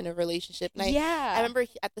much in a relationship. And I remember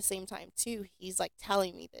at the same time too, he's, like,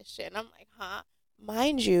 telling me this shit, and I'm like, huh?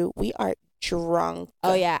 Mind you, we are drunk.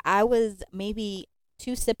 Oh yeah, I was maybe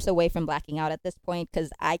 2 sips away from blacking out at this point, because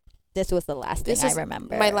this was the last thing I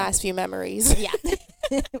remember. My last few memories. Yeah,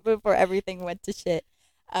 before everything went to shit.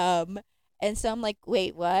 And so I'm like,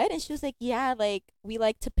 wait, what? And she was like, yeah, like, we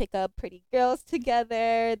like to pick up pretty girls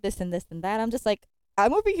together, this and this and that. I'm just like,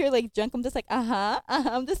 I'm over here, like, drunk. I'm just like,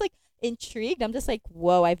 I'm just, like, intrigued. I'm just like,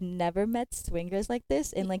 whoa, I've never met swingers like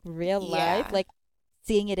this in, like, real life, like,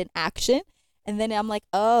 seeing it in action. And then I'm like,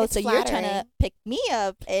 oh, it's so flattering. You're trying to pick me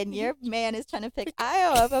up, and your man is trying to pick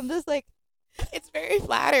Io up. I'm just like, it's very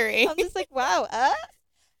flattering. I'm just like, wow.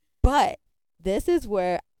 But this is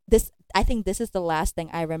where I think this is the last thing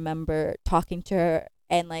I remember talking to her,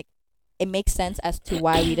 and, like, it makes sense as to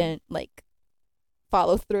why we didn't, like,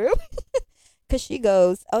 follow through. Because she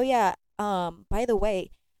goes, oh yeah, by the way,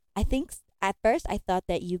 I think at first I thought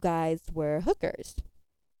that you guys were hookers.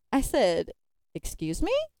 I said, excuse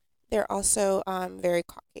me? They're also very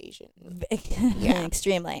Caucasian. Yeah,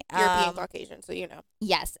 extremely. European Caucasian, so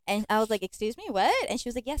Yes. And I was like, excuse me, what? And she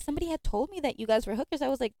was like, yeah, somebody had told me that you guys were hookers. I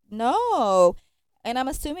was like, no. And I'm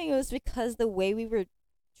assuming it was because the way we were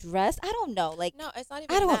dressed. I don't know. Like, no, it's not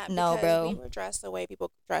even I don't know, bro. We were dressed the way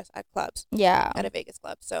people dress at clubs. Yeah. At a Vegas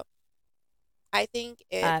club. So I think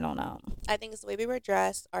I don't know. I think it's the way we were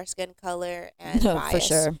dressed, our skin color, and no, bias. for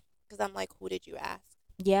sure. Because I'm like, who did you ask?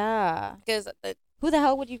 Yeah. Because Who the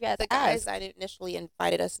hell would you guys the guys ask? that initially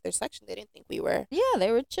invited us to their section, they didn't think we were. Yeah,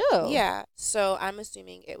 they were chill. Yeah. So I'm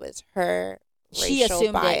assuming it was her She racial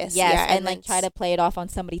assumed bias. it, yes, Yeah, and like try to play it off on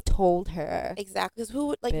somebody told her. Exactly. 'Cause who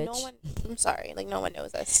would, like, no Bitch. one, I'm sorry, like, no one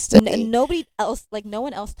knows us. To be. Nobody else, like no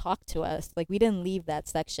one else talked to us. Like we didn't leave that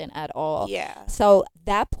section at all. Yeah. So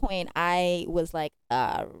that point, I was like,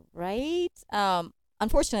 right.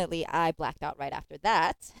 Unfortunately, I blacked out right after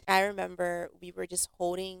that. I remember we were just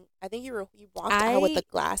holding, I think you walked out with the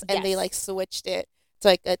glass and they yes. like switched it. So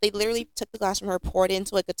like they literally took the glass from her, poured it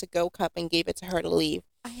into like a to-go cup and gave it to her to leave.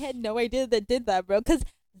 I had no idea that did that, bro. Because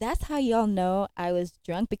that's how y'all know I was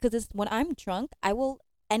drunk. Because it's when I'm drunk,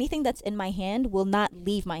 anything that's in my hand will not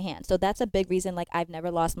leave my hand. So that's a big reason. Like I've never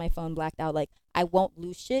lost my phone blacked out. Like I won't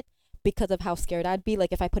lose shit because of how scared I'd be.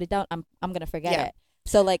 Like if I put it down, I'm gonna forget it.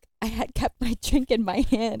 So like I had kept my drink in my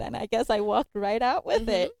hand, and I guess I walked right out with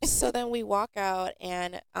it. So then we walk out,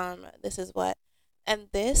 and this is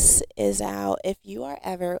out. If you are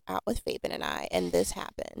ever out with Fabian and I, and this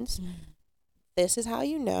happens, this is how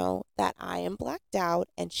you know that I am blacked out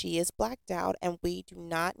and she is blacked out, and we do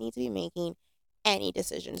not need to be making any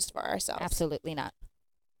decisions for ourselves. Absolutely not.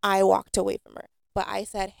 I walked away from her, but I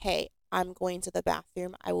said, "Hey, I'm going to the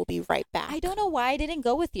bathroom. I will be right back." I don't know why I didn't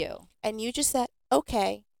go with you. And you just said,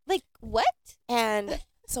 "Okay." Like what? And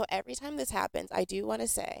so every time this happens, I do want to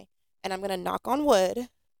say, and I'm going to knock on wood.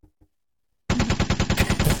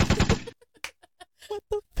 What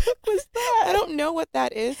the fuck was that? I don't know what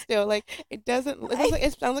that is still. Like, it doesn't,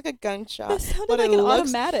 it sounds like a gunshot. It sounded but like it an looks,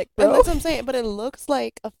 automatic, but bro. that's what I'm saying. But it looks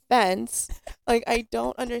like a fence. Like, I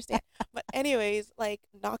don't understand. But anyways, like,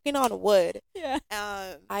 knocking on wood, Yeah.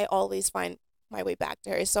 I always find my way back to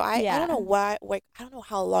her. So I Yeah. don't know why, like, I don't know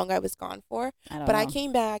how long I was gone for. But I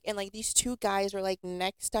came back, and like these two guys were like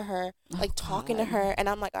next to her, like talking to her, and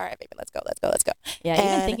I'm like, all right, baby, let's go. Yeah, And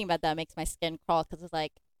even thinking about that makes my skin crawl because it's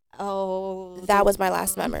like, oh. that was my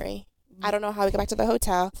last memory. I don't know how we got back to the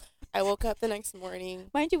hotel. I woke up the next morning.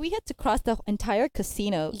 Mind you, we had to cross the entire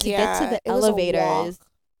casino to Yeah, get to the it was a elevators.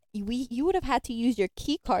 You would have had to use your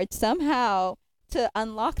key card somehow to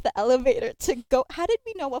unlock the elevator to go. How did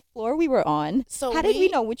we know what floor we were on? So how did we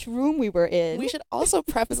know which room we were in? We should also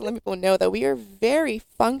preface and let people know that we are very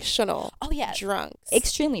functional. Oh yeah, drunks.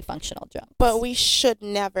 Extremely functional drunks. But we should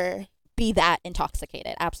never be that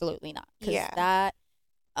intoxicated. Absolutely not. Yeah.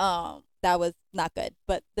 That was not good.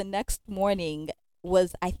 But the next morning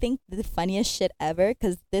was, I think, the funniest shit ever,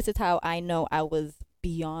 because this is how I know I was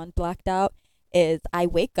beyond blacked out. Is I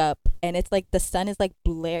wake up and it's like the sun is like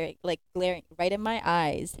glaring right in my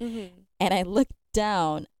eyes, and I look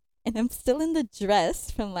down and I'm still in the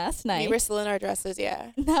dress from last night. We were still in our dresses,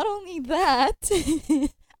 yeah. Not only that,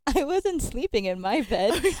 I wasn't sleeping in my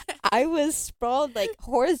bed. I was sprawled like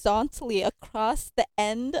horizontally across the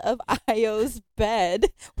end of Io's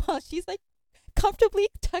bed while she's like comfortably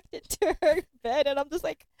tucked into her bed, and I'm just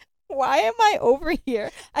like, why am I over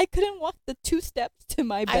here? I couldn't walk the 2 steps to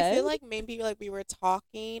my bed. I feel like maybe like we were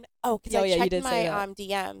talking. Oh, because I you checked did my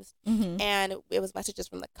DMs and it was messages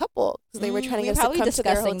from the couple because they were trying to get us to come to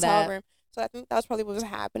their hotel room. So I think that was probably what was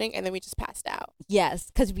happening, and then we just passed out. Yes,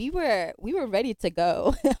 because we were ready to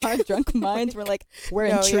go. Our drunk minds were like, we're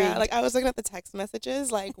intrigued. Yeah, like I was looking at the text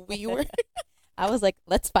messages, like we were. I was like,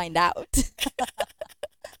 let's find out.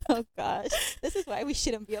 Oh gosh, this is why we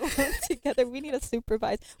shouldn't be alone together. We need a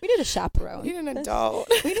supervisor. We need a chaperone. We need an adult.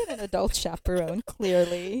 We need an adult chaperone.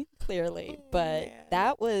 Clearly. Oh, but man.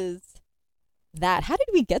 that was that. How did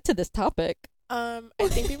we get to this topic? I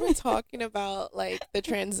think we were talking about like the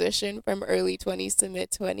transition from early 20s to mid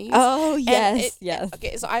 20s. Oh yes, yes.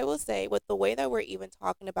 Okay, so I will say with the way that we're even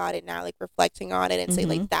talking about it now, like reflecting on it and say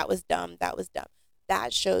like that was dumb.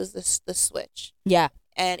 That shows the switch. Yeah.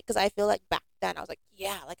 And because I feel like back then I was like,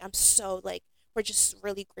 yeah, like I'm so like we're just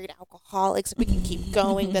really great alcoholics. We can keep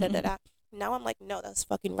going. Da. Now I'm like, no, that's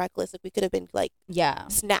fucking reckless. Like we could have been like,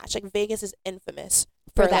 snatched. Like Vegas is infamous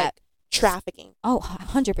for that. Like, trafficking. Oh,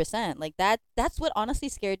 100%. Like that's what honestly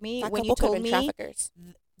scared me that when you told me traffickers.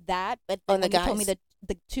 That, but then when you told me the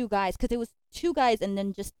 2 guys, because it was 2 guys and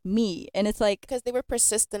then just me, and it's like because they were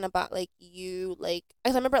persistent about like you, like I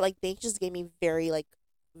remember like they just gave me very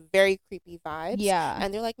creepy vibes. Yeah.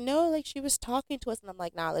 And they're like, no, like she was talking to us, and I'm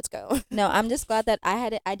like, nah, let's go. No, I'm just glad that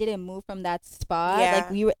I didn't move from that spot. Yeah.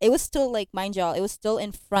 Like it was still like, mind y'all, it was still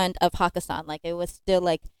in front of Hakkasan. Like it was still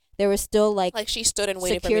like there was still like she stood and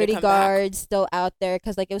waited security for me to come guards back. still out there,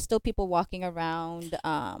 because like it was still people walking around.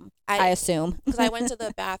 I assume because I went to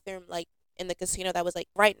the bathroom like in the casino that was like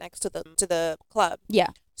right next to the club. Yeah.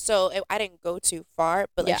 So I didn't go too far,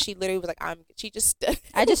 but like Yeah. she literally was like, she just stood.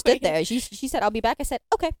 I just stood there. She said, "I'll be back." I said,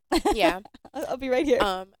 "Okay." Yeah. I'll be right here.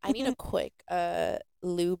 I need a quick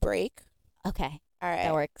loo break. Okay, All right.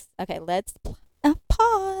 that works. Okay, let's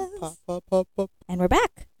pause. And we're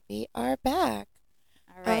back. We are back.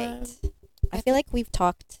 All right. I feel like we've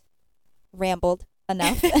rambled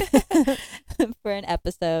enough for an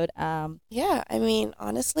episode. Yeah, I mean,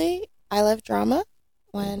 honestly, I love drama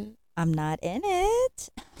when I'm not in it.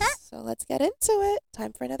 so let's get into it.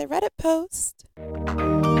 Time for another Reddit post.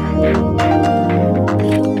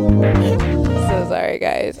 So sorry,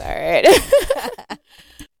 guys. All right.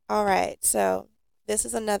 All right. So this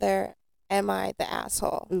is another Am I the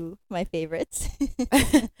Asshole? Ooh, my favorites.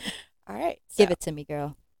 All right. So, Give it to me,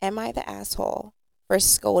 girl. Am I the asshole for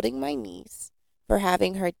scolding my niece for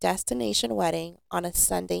having her destination wedding on a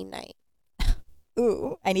Sunday night?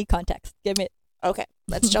 Ooh, I need context. Give me. Okay,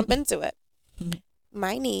 let's jump into it.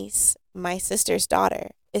 My niece, my sister's daughter,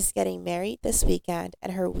 is getting married this weekend,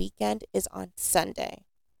 and her weekend is on Sunday.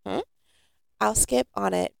 I'll skip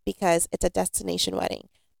on it because it's a destination wedding.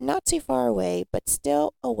 Not too far away, but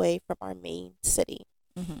still away from our main city.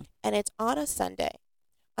 Mm-hmm. And it's on a Sunday.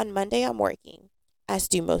 On Monday, I'm working, as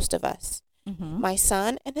do most of us. Mm-hmm. My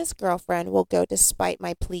son and his girlfriend will go despite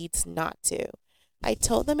my pleas not to. I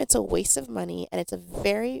told them it's a waste of money and it's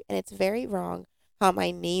very wrong how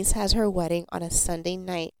my niece has her wedding on a Sunday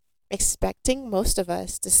night, expecting most of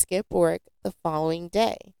us to skip work the following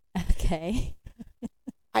day. Okay.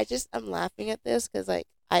 I'm laughing at this because like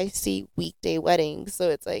I see weekday weddings, so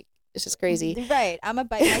it's like it's just crazy. Right. I'm gonna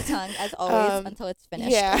bite my tongue as always until it's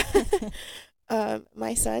finished. Yeah.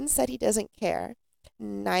 My son said he doesn't care.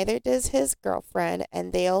 Neither does his girlfriend,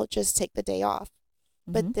 and they'll just take the day off.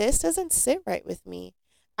 But this doesn't sit right with me.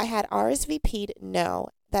 I had RSVP'd no,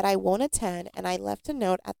 that I won't attend, and I left a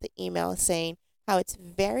note at the email saying how it's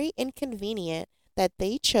very inconvenient that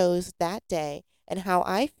they chose that day and how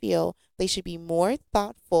I feel they should be more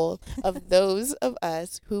thoughtful of those of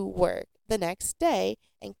us who work the next day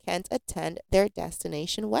and can't attend their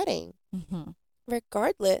destination wedding. Mm-hmm.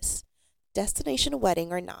 Regardless, destination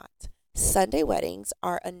wedding or not, Sunday weddings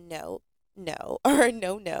are a no,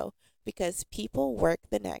 because people work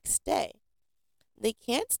the next day. They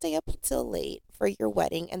can't stay up till late for your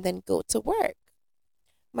wedding and then go to work.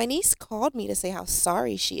 My niece called me to say how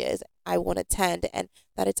sorry she is I won't attend and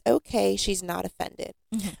that it's okay she's not offended.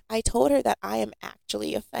 Mm-hmm. I told her that I am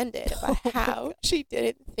actually offended about how she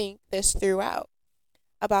didn't think this through out.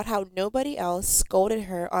 About how nobody else scolded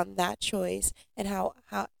her on that choice and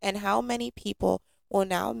how many people will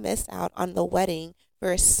now miss out on the wedding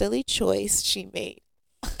for a silly choice she made.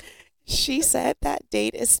 She said that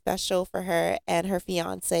date is special for her and her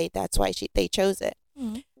fiance. That's why they chose it.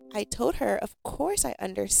 Mm-hmm. I told her, of course I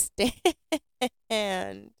understand.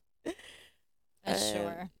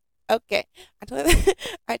 Sure. Okay.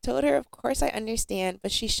 I told her, of course I understand,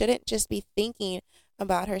 but she shouldn't just be thinking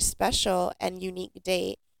about her special and unique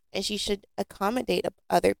date, and she should accommodate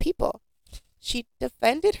other people. She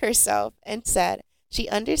defended herself and said she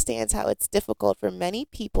understands how it's difficult for many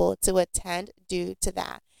people to attend due to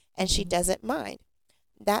that, and she doesn't mind.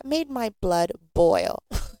 That made my blood boil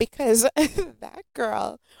because that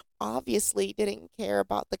girl obviously didn't care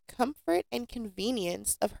about the comfort and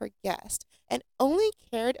convenience of her guest and only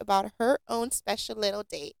cared about her own special little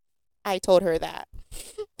date. I told her that.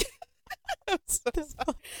 I'm so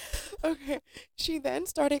sorry. Okay. She then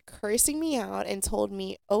started cursing me out and told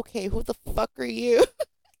me, okay, who the fuck are you?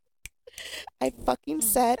 I fucking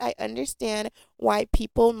said I understand why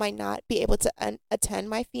people might not be able to attend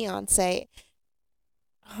my fiance.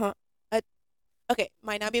 Okay,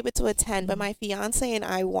 might not be able to attend, but my fiance and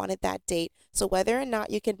I wanted that date. So whether or not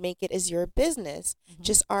you can make it is your business. Mm-hmm.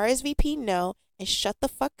 Just RSVP no and shut the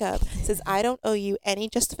fuck up since I don't owe you any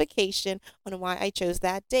justification on why I chose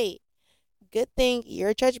that date. Good thing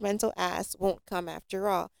your judgmental ass won't come after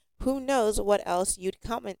all. Who knows what else you'd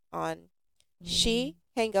comment on. Mm-hmm. She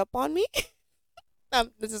hang up on me?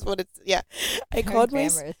 This is what it's, yeah. I called my,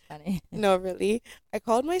 grammar is funny. No, really. I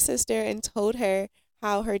called my sister and told her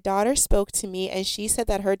how her daughter spoke to me, and she said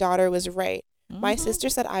that her daughter was right. Mm-hmm. My sister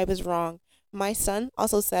said I was wrong. My son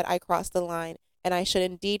also said I crossed the line, and I should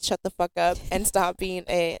indeed shut the fuck up and stop being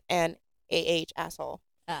an AH asshole.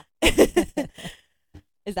 Ah.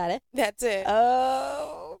 Is that it? That's it.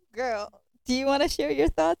 Oh, girl. Do you want to share your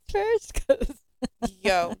thoughts first?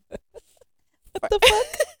 Yo. What the fuck?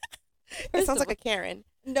 It sounds like a Karen.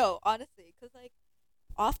 No, honestly, because, like,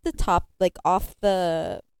 off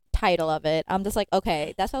the title of it, I'm just like,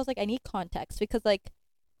 okay, that's why I was like, I need context, because, like,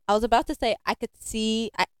 I was about to say I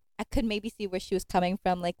I could maybe see where she was coming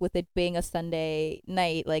from, like with it being a Sunday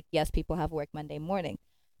night. Like, yes, people have work Monday morning,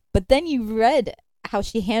 but then you read how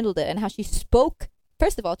she handled it and how she spoke.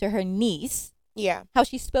 First of all, to her niece, Yeah. how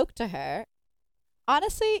she spoke to her.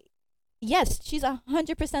 Honestly, yes, she's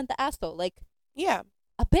 100% the asshole. Like Yeah.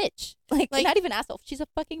 a bitch. Like Like- not even asshole. She's a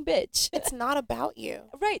fucking bitch. It's not about you.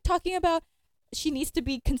 Right, talking about she needs to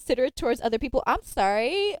be considerate towards other people. I'm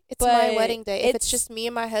sorry, It's but my wedding day. If it's just me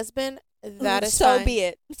and my husband, that is so fine. be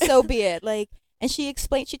it. So be it. Like, and she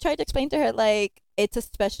tried to explain to her like it's a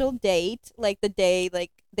special date, like the day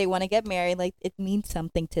like they want to get married, like it means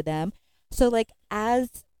something to them. So like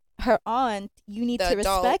as her aunt, you need The to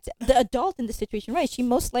adult. respect the adult in the situation, right? She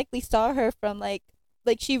most likely saw her from like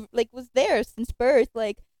she like was there since birth,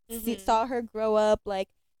 like Mhm. saw her grow up, like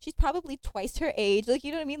she's probably twice her age, like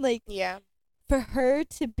you know what I mean, like Yeah. for her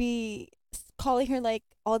to be calling her like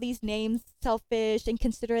all these names selfish and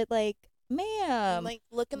considerate, like ma'am, Like,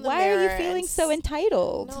 look in the why mirror. are you feeling so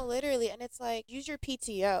entitled? No, literally. And it's like, use your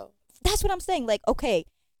PTO. That's what I'm saying. Like, okay,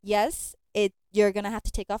 yes, you're gonna have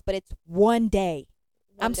to take off, but it's one day.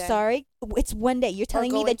 One I'm day. sorry, it's one day. You're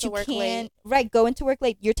telling me going that to you work can't go into work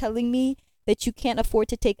late. You're telling me that you can't afford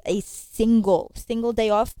to take a single day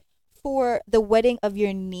off for the wedding of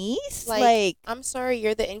your niece. Like I'm sorry,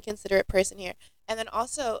 you're the inconsiderate person here. And then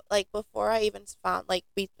also, like, before I even found, like,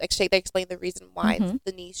 they explained the reason why Mhm.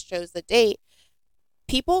 the niece chose the date.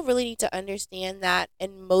 People really need to understand that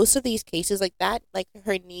in most of these cases, like that, like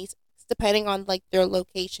her niece, depending on like their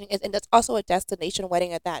location, and that's also a destination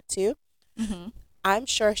wedding at that too. mhm. I'm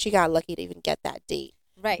sure she got lucky to even get that date.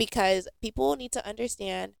 Right. Because people need to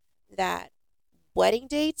understand that wedding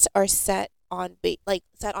dates are set on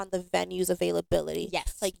set on the venue's availability.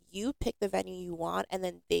 Yes. Like you pick the venue you want, and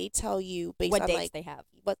then they tell you based what on dates like they have.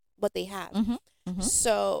 what they have. Mhm. Mhm.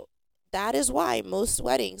 So that is why most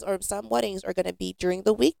weddings or some weddings are going to be during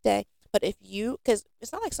the weekday. But if you, because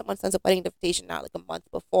it's not like someone sends a wedding invitation out like a month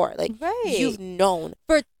before, like Right. you've known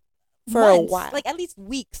For for months, a while, like at least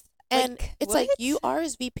weeks. and Like, it's like what? you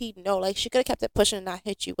RSVP. No, like she could have kept it pushing and not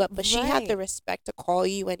hit you up, but she had the Right. respect to call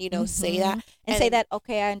you and say that Mhm. and say and- that,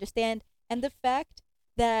 okay, I understand. And the fact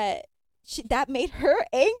that that made her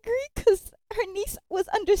angry because her niece was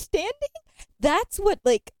understanding, that's where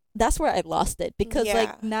I lost it, because Yeah.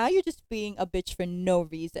 like now you're just being a bitch for no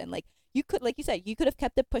reason. Like you could, like you said, you could have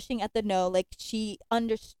kept it pushing at the no. Like she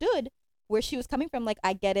understood where she was coming from. Like,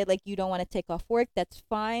 I get it, like you don't want to take off work, that's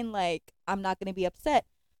fine, like I'm not gonna be upset.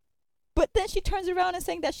 But then she turns around and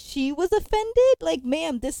saying that she was offended. Like,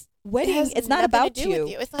 ma'am, this wedding, has it's not nothing about to do with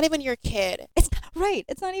you. It's not even your kid, It's right.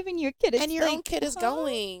 It's not even your kid. It's and your own like, kid is huh?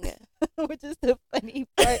 going. Which is the funny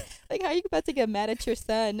part. Like, how are you about to get mad at your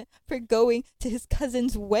son for going to his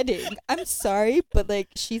cousin's wedding? I'm sorry, but like,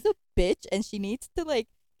 she's a bitch and she needs to like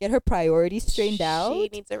get her priorities straightened out. She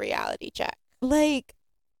needs a reality check. Like,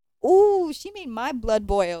 ooh, she made my blood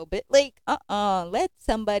boil. But like, let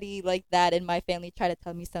somebody like that in my family try to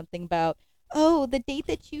tell me something about, oh, the date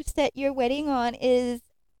that you set your wedding on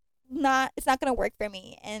it's not gonna work for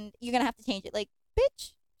me and you're gonna have to change it. Like,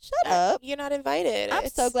 bitch, shut up. You're not invited. I'm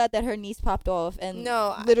so It's- glad that her niece popped off and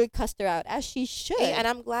No, literally cussed her out, as she should. and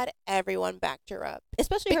I'm glad everyone backed her up.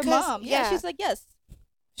 especially her because, mom. yeah. She's like, yes,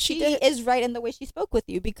 She she did. is right in the way she spoke with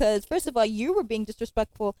you, because first of all, you were being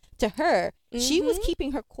disrespectful to her. She was Mhm.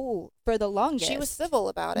 keeping her cool for the longest. She was civil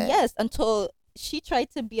about it. Yes, until she tried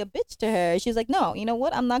to be a bitch to her. She was like, no, you know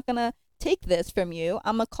what? I'm not gonna take this from you.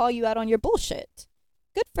 I'm gonna call you out on your bullshit.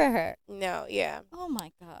 Good for her. No, yeah. Oh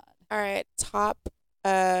my god. All right. Top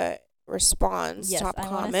response. Yes, top I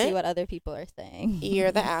want to see comment. what other people are saying.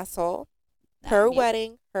 You're the asshole. Nah, Her yeah.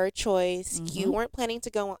 wedding, her choice. You Mhm. weren't planning to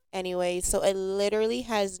go anyway, so it literally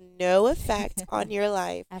has no effect on your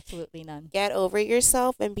life. Absolutely none. Get over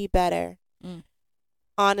yourself and be better. Mm.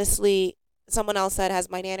 Honestly, someone else said, as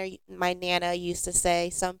my nana used to say,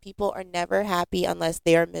 some people are never happy unless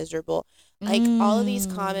they are miserable. Like all of these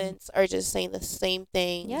Mm. comments are just saying the same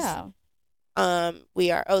things. Yeah.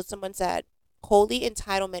 Someone said holy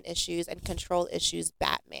entitlement issues and control issues,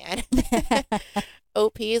 Batman.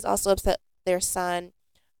 OP is also upset their son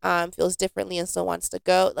feels differently and still wants to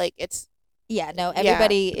go. Like it's Yeah, no, Yeah.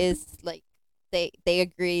 everybody is like they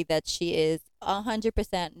agree that she is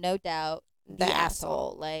 100%, no doubt, the the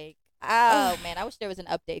asshole. Like, oh man, I wish there was an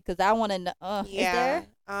update because I want to know. Is Yeah.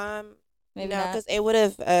 there? Maybe no, not. because it would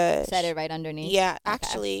have Said it right underneath. Yeah, Okay.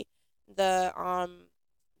 actually, the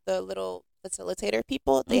little facilitator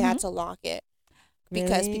people, they had to lock it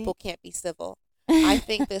because Really? people can't be civil. I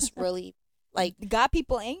think this really like got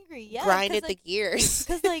people angry. Yeah, grinded like, the gears.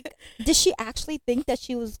 Because like, did she actually think that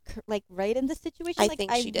she was like right in the situation? I Like,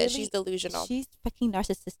 think she did. She's delusional. She's fucking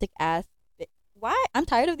narcissistic ass. why? I'm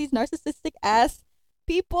tired of these narcissistic ass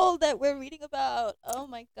people that we're reading about. Oh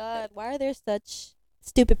my God. Why are there such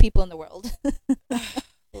stupid people in the world?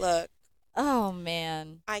 Look, Oh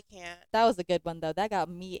man. I can't. That was a good one though. That got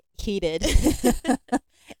me heated.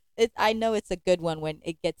 I know it's a good one when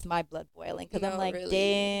it gets my blood boiling because I'm No, like, really.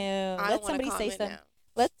 damn. I Let don't want to somebody say comment some.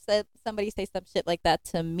 now. Let somebody say some shit like that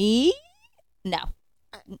to me. No.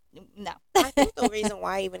 No. I think the reason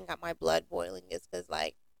why I even got my blood boiling is because,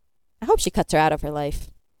 like, I hope she cuts her out of her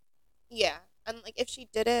life. yeah, and like if she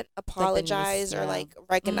didn't Like the niece, apologize or yeah. like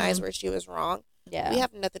recognize Mhm. where she was wrong, Yeah. we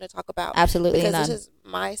have nothing to talk about Absolutely because none. this is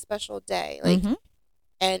my special day. Like, Mhm.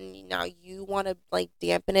 and now you want to like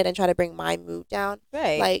dampen it and try to bring my mood down.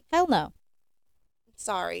 Right. Like, Hell no.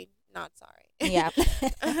 sorry, not sorry. Yeah.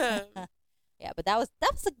 Um, Yeah, but that was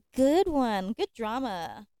a good one. Good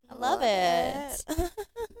drama. I love it.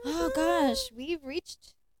 Oh gosh, we've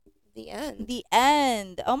reached The end. the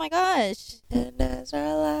end. Oh my gosh. And as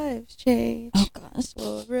our lives change, Oh gosh.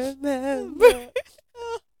 we'll remember.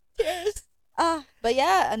 Tears. But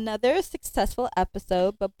yeah, another successful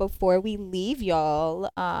episode. But before we leave y'all,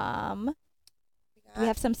 we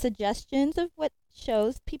have some suggestions of what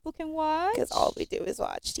shows people can watch. Because all we do is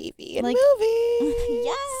watch TV and Like- movies.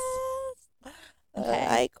 Yes. Okay.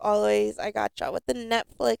 Like always, I got y'all with the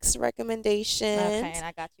Netflix recommendations. Okay, and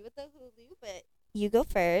I got you with the Hulu, but you go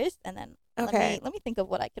first, and then Okay. let me think of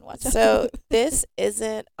what I can watch. on So Hulu. this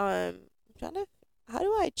isn't I'm trying to. How do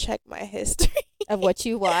I check my history? of what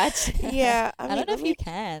you watch. Yeah, I I, mean, don't know let if me, you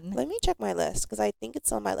can. Let me check my list because I think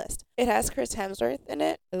it's on my list. It has Chris Hemsworth in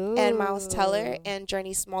it Ooh. and Miles Teller and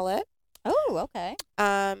Journey Smollett. Oh, okay.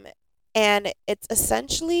 And it's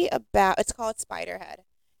essentially about. It's called Spiderhead.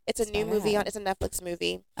 It's a new movie Spiderhead. It's a Netflix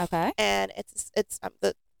movie, Okay. and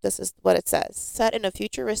this is what it says. Set in a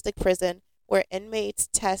futuristic prison where inmates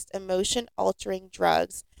test emotion-altering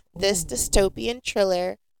drugs. This Ooh. dystopian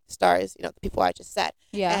thriller stars, the people I just said.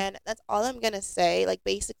 Yeah. And that's all I'm going to say. Like,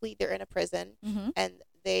 basically, they're in a prison, Mm-hmm. and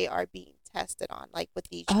they are being tested on, like, with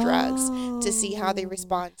these drugs to see how they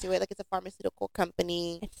respond to it. Like, it's a pharmaceutical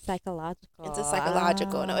company. It's psychological. It's a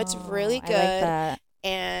psychological. No, it's really I like good. that.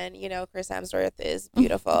 And, Chris Hemsworth is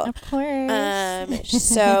beautiful. Of course.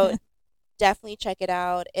 So definitely check it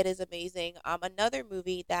out. It is amazing. Another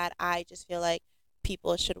movie that I just feel like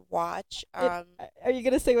people should watch. Are you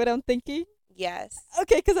gonna say what I'm thinking? Yes.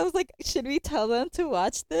 Okay, because I was like, should we tell them to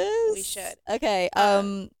watch this? We should. Okay.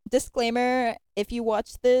 Disclaimer: if you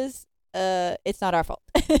watch this, it's not our fault.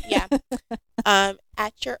 Yeah.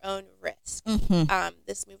 At your own risk. Mm-hmm.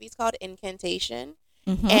 This movie's called Incantation,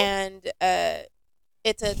 Mm-hmm. and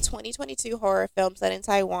it's a 2022 horror film set in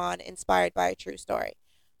Taiwan, inspired by a true story.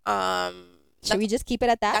 Should we just keep it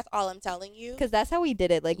at that? That's all I'm telling you. Because that's how we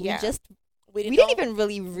did it. Like Yeah. we didn't even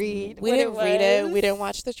really read. We what didn't read it. was. We didn't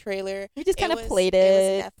watch the trailer. We just kind of was- played It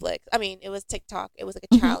it. was Netflix. I mean, it was TikTok. It was like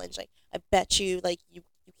a Mhm. challenge. Like, I bet you, like, you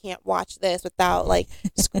can't watch this without like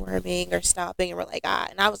squirming or stopping. And we're like,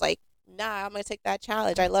 and I was like, nah, I'm gonna take that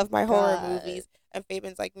challenge. I love my horror God. movies. And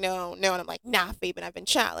Fabian's like, no, and I'm like, nah, Fabian, I've been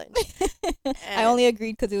challenged. I And- only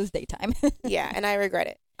agreed because it was daytime. Yeah, and I regret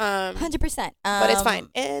it. 100%. But it's fine.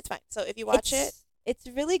 It's fine. So if you watch it, it's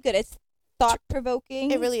really good. It's thought provoking.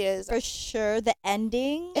 it really is. for sure. The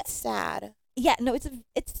ending. It's sad. Yeah, no, it's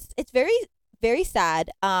very very sad.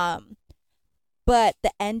 But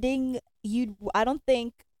the ending, I don't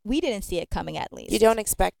think we didn't see it coming. At least You don't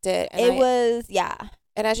expect it. And It was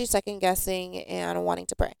And as you second guessing and wanting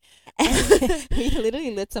to pray. we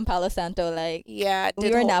literally lit some Palo Santo like Yeah. we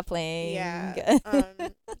were not playing. Yeah.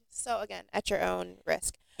 So again, at your own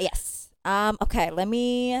risk. Yes. Okay.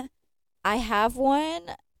 I have one.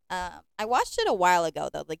 I watched it a while ago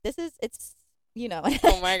though. Like it's.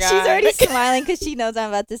 Oh my god. She's already smiling because she knows what I'm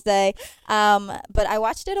about to say. But I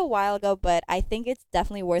watched it a while ago, but I think it's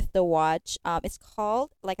definitely worth the watch. It's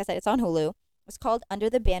called, like I said, it's on Hulu. It's called Under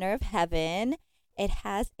the Banner of Heaven. It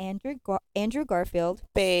has Andrew Garfield.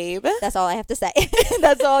 Babe. That's all I have to say.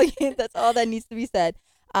 That's all that needs to be said.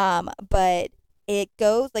 But it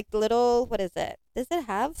goes like the little, what is it? Does it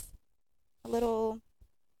have a little?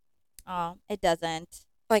 Oh, it doesn't.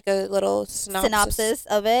 Like a little Synopsis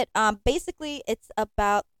of it. Basically, it's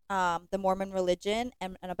about the Mormon religion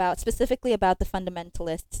and specifically about the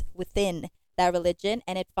fundamentalists within that religion,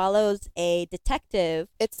 and it follows a detective.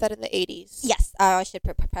 It's set in the 80s. Yes, I should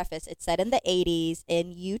preface. It's set in the 80s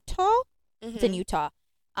in Utah. Mhm. It's in Utah.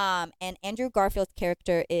 And Andrew Garfield's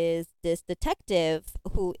character is this detective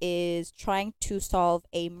who is trying to solve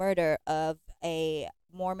a murder of a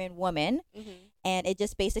Mormon woman, Mhm. and it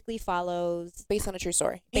just basically follows Based on a true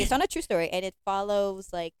story. based on a true story, and it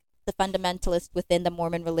follows like the fundamentalists within the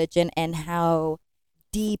Mormon religion and how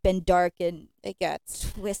deep and dark and It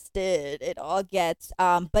gets. twisted it all gets.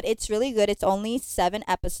 But it's really good. It's only 7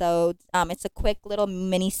 episodes. It's a quick little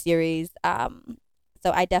mini series.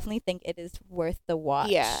 So I definitely think it is worth the watch.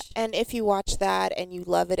 Yeah, and if you watch that and you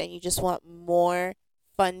love it and you just want more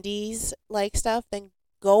fundies like stuff, then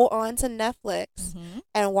go on to Netflix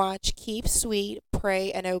and watch Keep Sweet,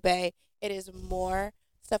 Pray and Obey. It is more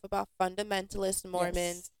stuff about fundamentalist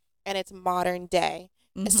Mormons, and it's modern day.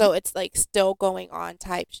 So it's like still going on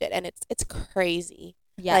type shit, and it's crazy.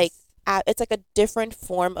 Yes. Like it's like a different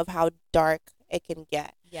form of how dark it can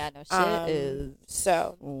get. Yeah, no, shit is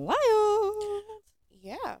so wild.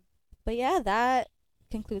 Yeah. But yeah, that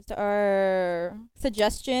concludes our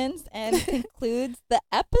suggestions and concludes the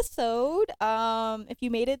episode. If you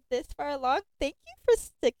made it this far along, thank you for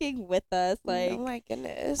sticking with us. Like, oh my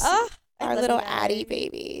goodness. Our little Addie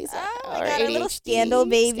babies. Oh my God, our little scandal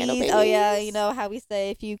babies. Oh yeah, you know how we say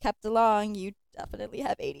if you kept along, you definitely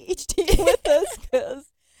have ADHD with us because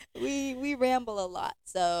we ramble a lot.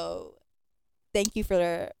 So thank you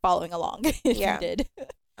for following along if you did.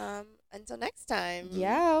 Until next time.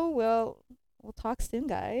 Yeah, we'll talk soon,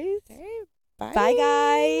 guys. Okay, bye. Bye,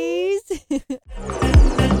 guys.